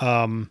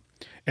 And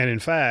in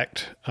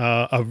fact,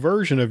 a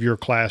version of your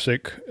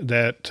classic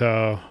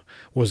that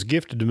was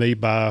gifted to me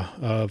by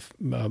a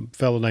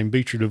fellow named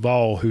Beecher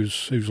Duvall,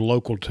 who's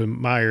local to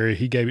my area.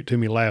 He gave it to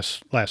me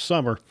last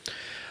summer.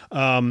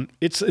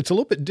 It's a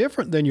little bit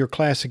different than your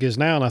classic is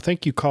now, and I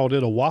think you called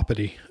it a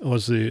Wapiti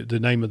was the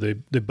name of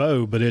the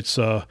bow, but it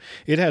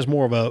has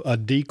more of a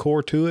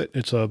D-core to it.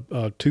 It's a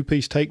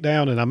 2-piece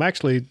takedown, and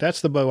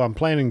that's the bow I'm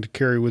planning to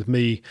carry with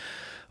me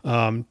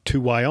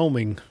to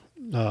Wyoming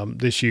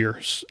this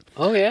year.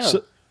 Oh yeah.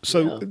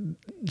 So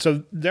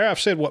there I've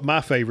said what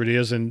my favorite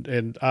is,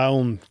 and I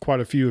own quite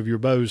a few of your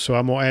bows, so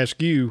I'm going to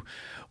ask you,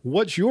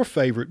 what's your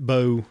favorite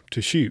bow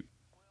to shoot?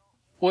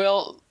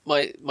 Well,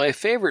 my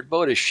favorite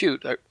bow to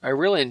shoot, I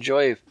really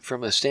enjoy,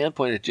 from a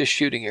standpoint of just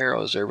shooting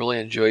arrows, I really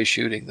enjoy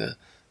shooting those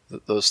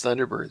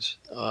Thunderbirds.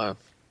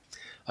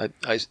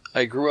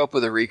 I grew up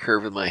with a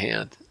recurve in my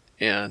hand,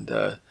 and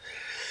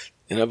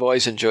I've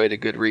always enjoyed a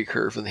good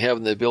recurve, and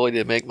having the ability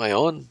to make my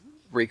own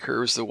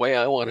recurves the way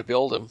I want to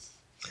build them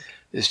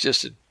is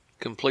just a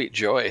complete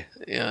joy.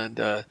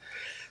 And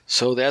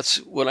so that's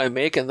what I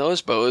make in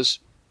those bows.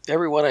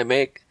 Every one I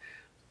make,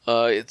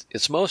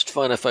 it's most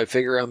fun if I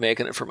figure I'm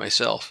making it for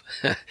myself.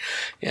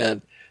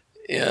 But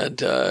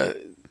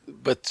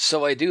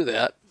so I do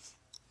that,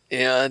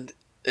 and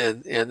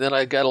then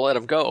I got to let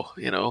them go,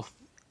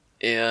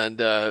 And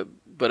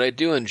but I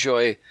do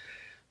enjoy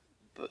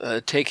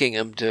taking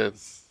them to.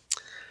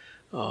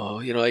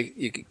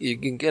 You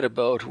can get a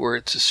boat where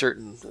it's a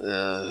certain,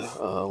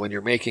 when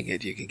you're making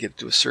it, you can get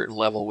to a certain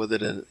level with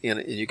it, and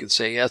you can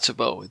say, yeah, it's a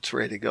bow, it's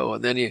ready to go.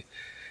 And then if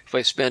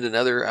I spend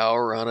another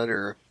hour on it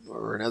or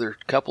another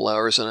couple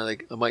hours on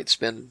it, I might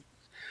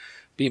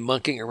be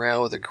monkeying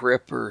around with a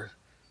grip or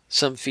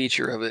some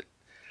feature of it,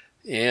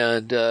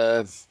 and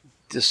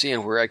just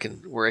seeing where I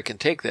can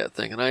take that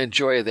thing. And I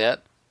enjoy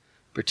that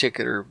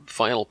particular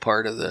final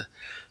part of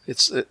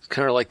it's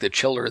kind of like the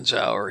children's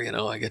hour,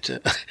 I get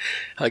to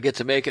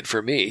make it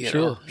for me,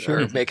 sure.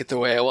 Or make it the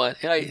way I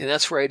want. And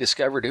that's where I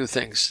discover new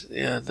things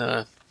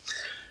and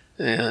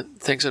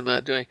things I'm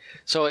not doing.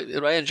 So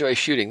I enjoy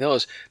shooting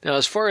those. Now,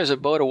 as far as a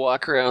bow to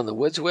walk around the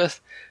woods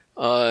with,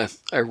 I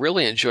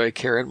really enjoy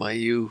carrying my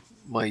yew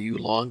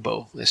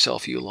longbow, my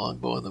self-yew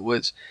longbow in the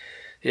woods.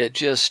 It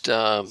just,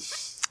 the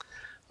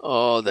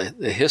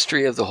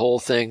history of the whole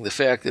thing, the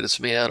fact that it's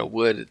made out of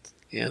wood,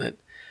 and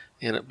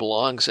it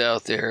belongs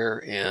out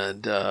there,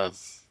 and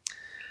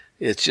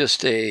it's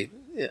just I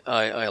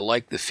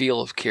like the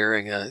feel of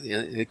carrying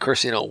of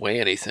course, they don't weigh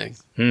anything,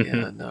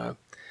 and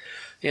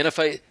if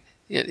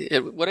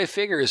what I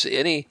figure is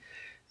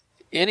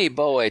any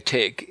bow I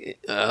take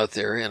out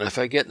there, and if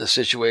I get in a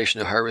situation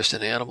to harvest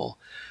an animal,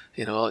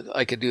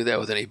 I could do that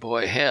with any bow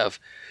I have.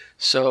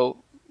 So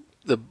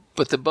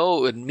but the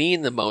bow would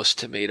mean the most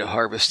to me to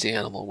harvest the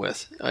animal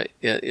with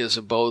is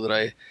a bow that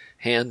I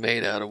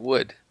handmade out of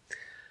wood.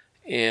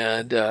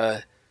 And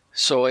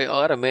so I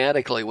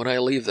automatically, when I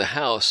leave the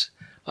house,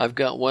 I've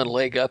got one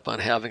leg up on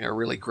having a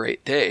really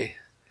great day,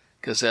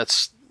 because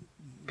that's,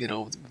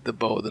 the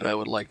bow that I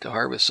would like to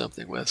harvest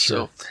something with.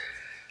 Sure. So,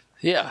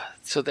 yeah,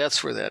 so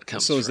that's where that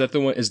comes from. So is that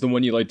the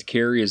one you like to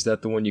carry? Is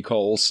that the one you call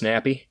Old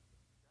Snappy?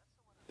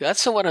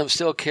 That's the one I'm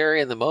still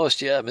carrying the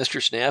most, yeah,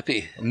 Mr.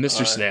 Snappy.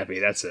 Mr. Snappy,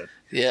 that's it.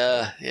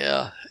 Yeah.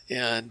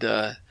 And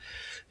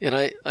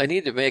I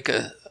need to make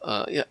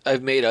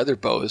I've made other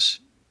bows,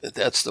 but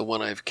that's the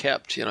one I've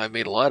kept. I've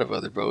made a lot of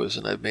other bows,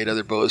 and I've made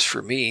other bows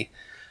for me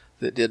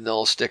that didn't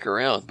all stick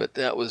around. But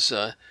that was,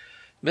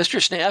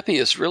 Mr. Snappy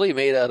is really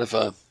made out of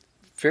a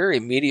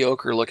very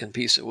mediocre looking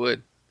piece of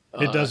wood.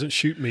 It doesn't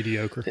shoot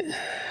mediocre.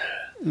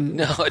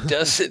 No, it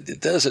doesn't. It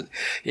doesn't.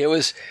 It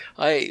was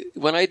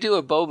when I do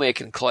a bow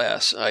making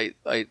class, I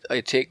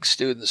take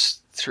students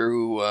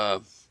through.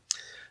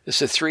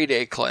 It's a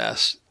 3-day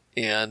class,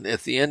 and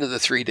at the end of the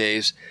 3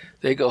 days,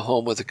 they go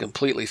home with a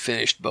completely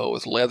finished bow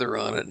with leather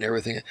on it and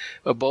everything.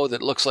 A bow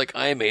that looks like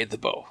I made the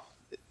bow.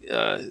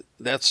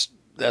 That's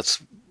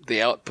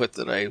the output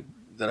that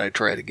I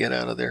try to get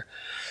out of there.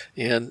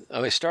 And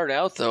I start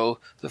out though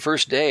the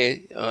first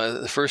day,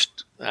 the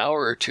first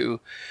hour or two.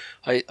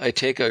 I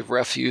take a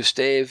rough used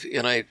stave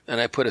and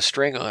I put a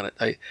string on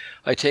it.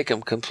 I take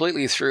them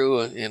completely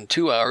through in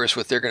 2 hours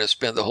what they're going to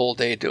spend the whole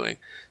day doing,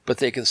 but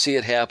they can see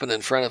it happen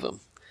in front of them.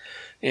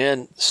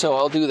 And so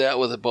I'll do that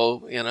with a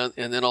bow, and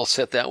then I'll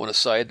set that one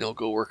aside and they'll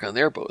go work on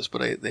their bows,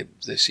 but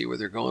they see where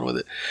they're going with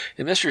it.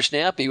 And Mr.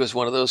 Snappy was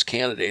one of those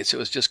candidates. It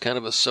was just kind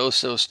of a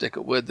so-so stick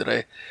of wood that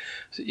I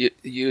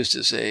used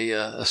as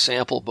a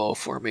sample bow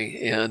for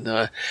me.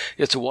 And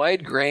it's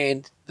wide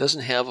grained,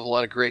 doesn't have a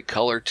lot of great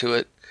color to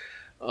it.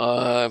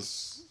 But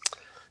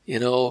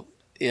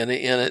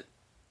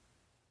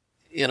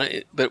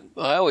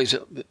I always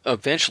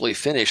eventually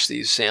finish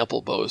these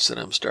sample bows that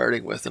I'm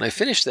starting with, and I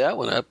finished that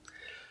one up,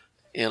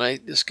 and I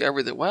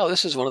discovered that, wow,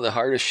 this is one of the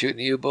hardest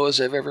shooting U bows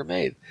I've ever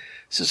made.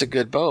 This is a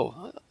good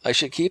bow. I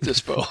should keep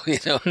this bow,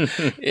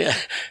 Yeah,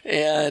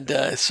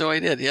 and so I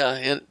did,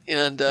 yeah.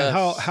 And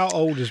how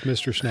old is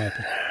Mr.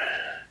 Snappy?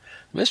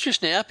 Mr.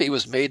 Snappy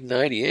was made in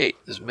 '98.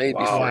 It was made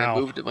before I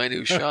moved to my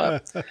new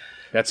shop.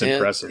 That's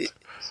impressive.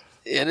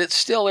 And it's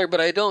still there,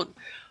 but I don't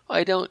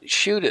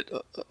shoot it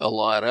a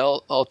lot.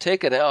 I'll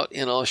take it out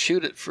and I'll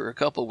shoot it for a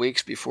couple of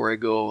weeks before I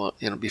go,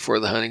 before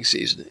the hunting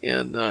season,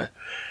 and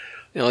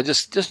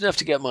just enough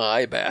to get my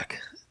eye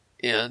back,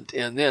 and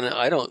then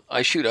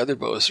I shoot other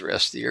bows the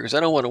rest of the year because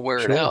I don't want to wear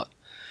it out.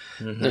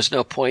 Mm-hmm. There's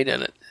no point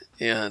in it,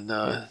 and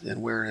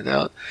wearing it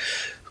out.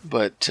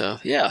 But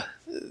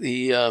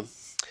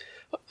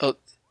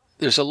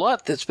there's a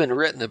lot that's been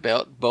written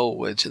about bow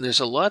woods, and there's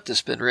a lot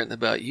that's been written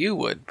about yew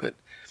wood, but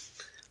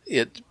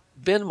it's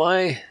been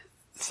my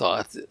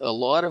thought that a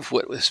lot of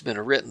what has been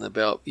written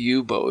about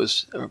yew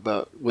bows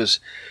was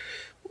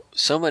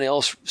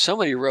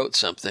somebody wrote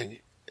something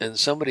and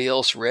somebody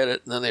else read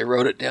it and then they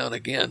wrote it down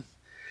again,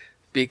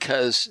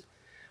 because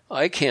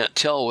I can't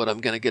tell what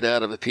I'm going to get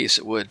out of a piece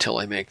of wood till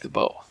I make the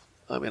bow.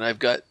 I mean, I've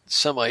got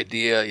some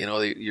idea,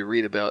 you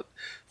read about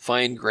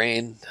fine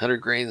grain, 100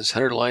 grains,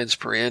 100 lines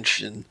per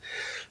inch, and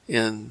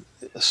in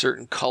a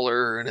certain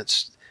color, and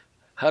it's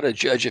how to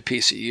judge a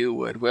piece of yew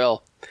wood.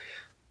 Well,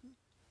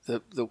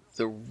 the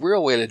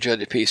real way to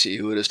judge a piece of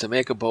yew wood is to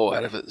make a bow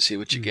out of it and see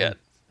what you get.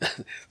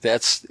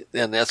 That's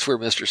where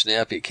Mr.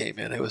 Snappy came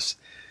in.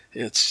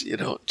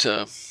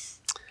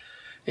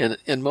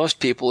 And most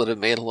people that have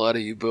made a lot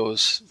of yew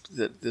bows,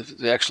 that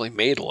actually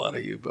made a lot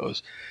of yew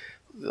bows,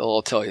 they'll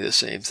all tell you the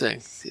same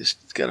thing. You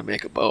just got to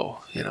make a bow,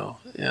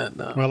 And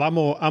well, I'm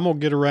gonna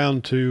get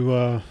around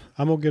to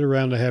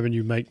having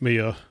you make me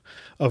a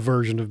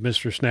version of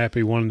Mr.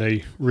 Snappy one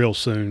day, real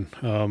soon.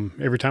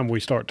 Every time we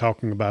start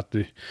talking about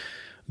the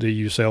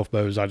yew self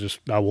bows, I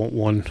want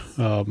one,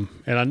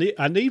 and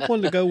I need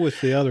one to go with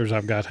the others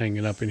I've got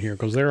hanging up in here,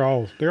 because they're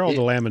all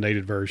the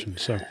laminated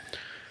versions. So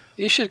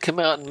you should come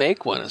out and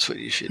make one. That's what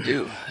you should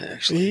do,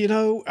 actually.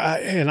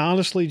 And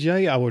honestly,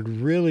 Jay, I would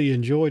really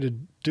enjoy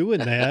doing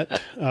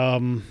that.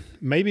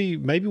 Maybe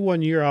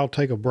one year I'll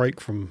take a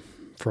break from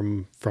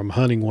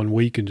hunting 1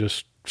 week and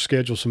just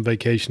schedule some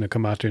vacation to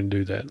come out there and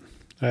do that.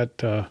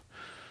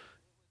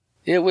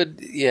 It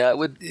would.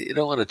 You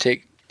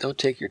don't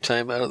take your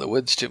time out of the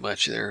woods too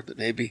much there, but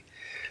maybe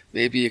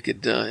you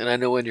could. And I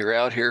know when you're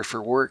out here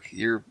for work,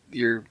 you're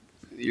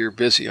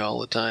busy all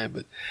the time.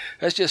 But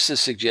that's just a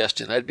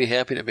suggestion. I'd be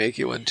happy to make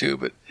you one too,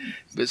 but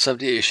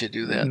someday you should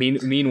do that.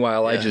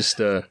 Meanwhile,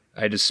 yeah.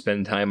 I just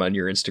spend time on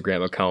your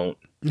Instagram account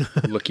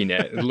looking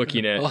at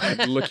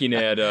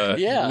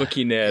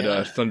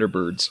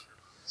Thunderbirds.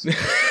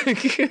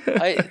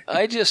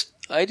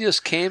 I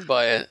just came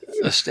by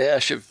a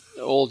stash of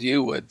old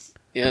yew wood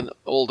and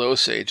old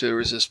Osage. There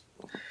was this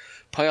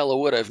pile of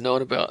wood I've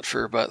known about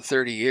for about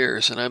 30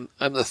 years, and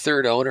I'm the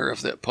third owner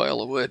of that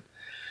pile of wood,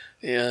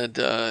 and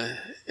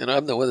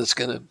I'm the one that's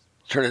going to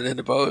turn it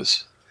into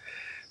bows.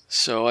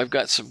 So I've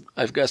got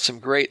some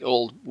great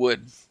old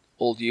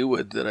yew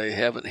wood that I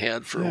haven't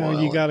had for a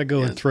while. You got to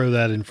go and throw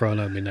that in front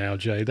of me now,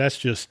 Jay.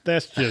 That's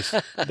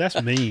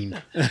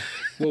mean.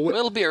 Well,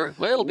 it'll be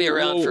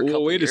around for a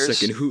couple wait years. a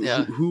second.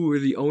 Who are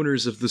the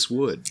owners of this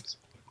wood?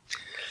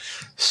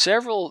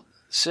 Several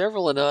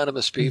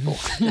anonymous people.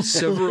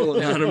 Several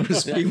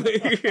anonymous people.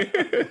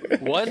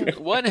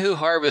 One who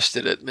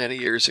harvested it many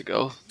years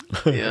ago,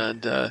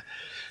 and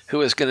who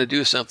was going to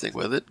do something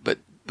with it, but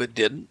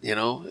didn't.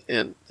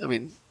 And I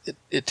mean,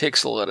 it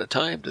takes a lot of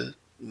time to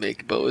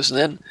make bows,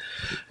 and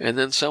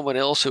then someone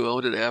else who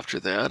owned it after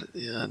that,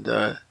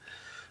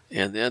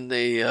 and then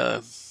they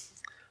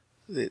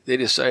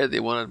decided they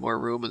wanted more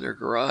room in their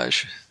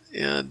garage,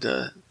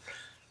 and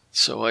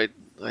so I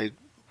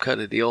cut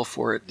a deal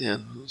for it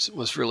and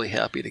was really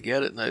happy to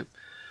get it, and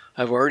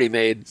I've already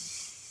made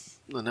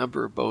a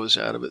number of bows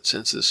out of it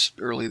since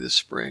early this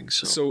spring.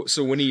 So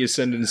when are you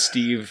sending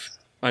Steve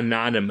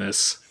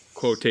anonymous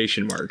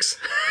quotation marks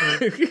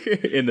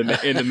in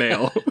the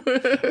mail?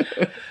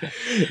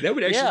 that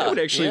would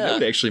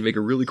actually make a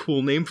really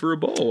cool name for a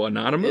bow.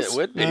 Anonymous. It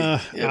would be.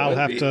 I'll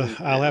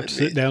have to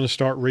sit down and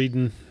start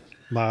reading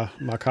my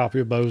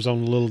copy of Bows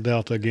on the Little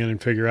Delta again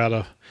and figure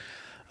out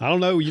I don't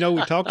know. We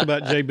talked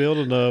about Jay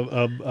building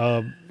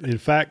in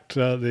fact,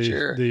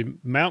 the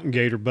Mountain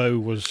Gator bow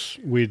was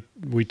we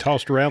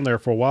tossed around there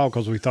for a while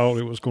because we thought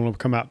it was going to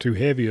come out too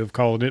heavy of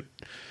calling it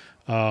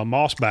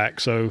Mossback.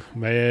 So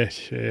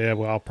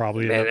I'll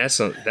probably that's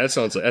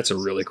a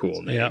really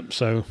cool name. Yeah,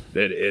 so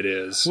it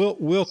is.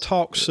 We'll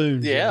talk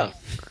soon. Yeah.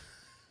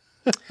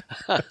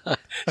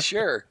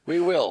 Sure,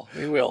 we will.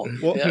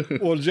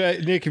 Well,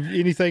 Jay, Nick,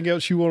 anything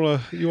else you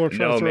want to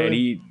try to throw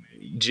in?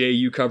 Jay,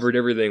 you covered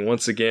everything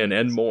once again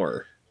and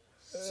more.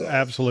 So.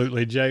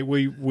 Absolutely, Jay.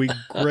 We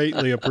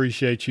greatly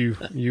appreciate you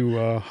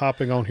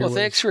hopping on here. Well,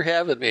 thanks for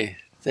having me.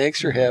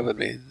 This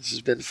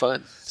has been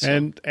fun.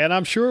 So. And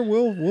I'm sure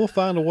we'll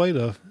find a way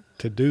to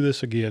do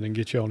this again and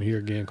get you on here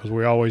again because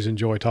we always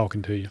enjoy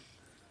talking to you.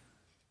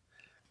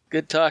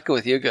 Good talking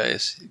with you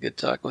guys. Good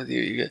talking with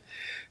you.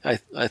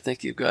 I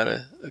think you've got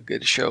a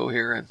good show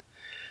here, and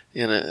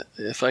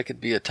if I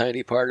could be a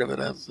tiny part of it,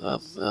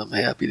 I'm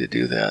happy to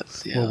do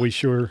that. Yeah. Well, we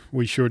sure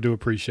do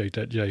appreciate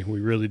that, Jay. We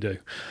really do.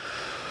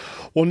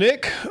 Well,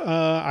 Nick,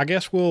 I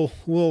guess we'll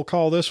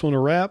call this one a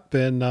wrap,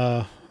 and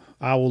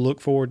I will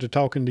look forward to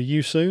talking to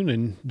you soon.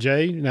 And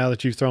Jay, now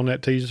that you've thrown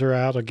that teaser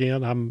out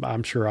again,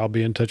 I'm sure I'll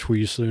be in touch with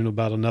you soon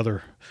about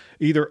another,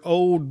 either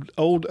old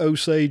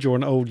Osage or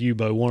an old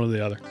U-bow, one or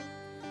the other.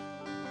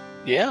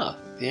 Yeah,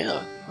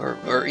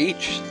 or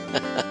each.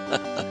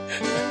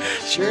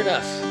 Sure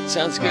enough.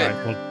 Sounds good.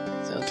 All right,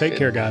 well, take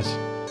care, guys.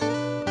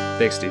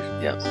 Thanks, Steve.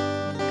 Yeah.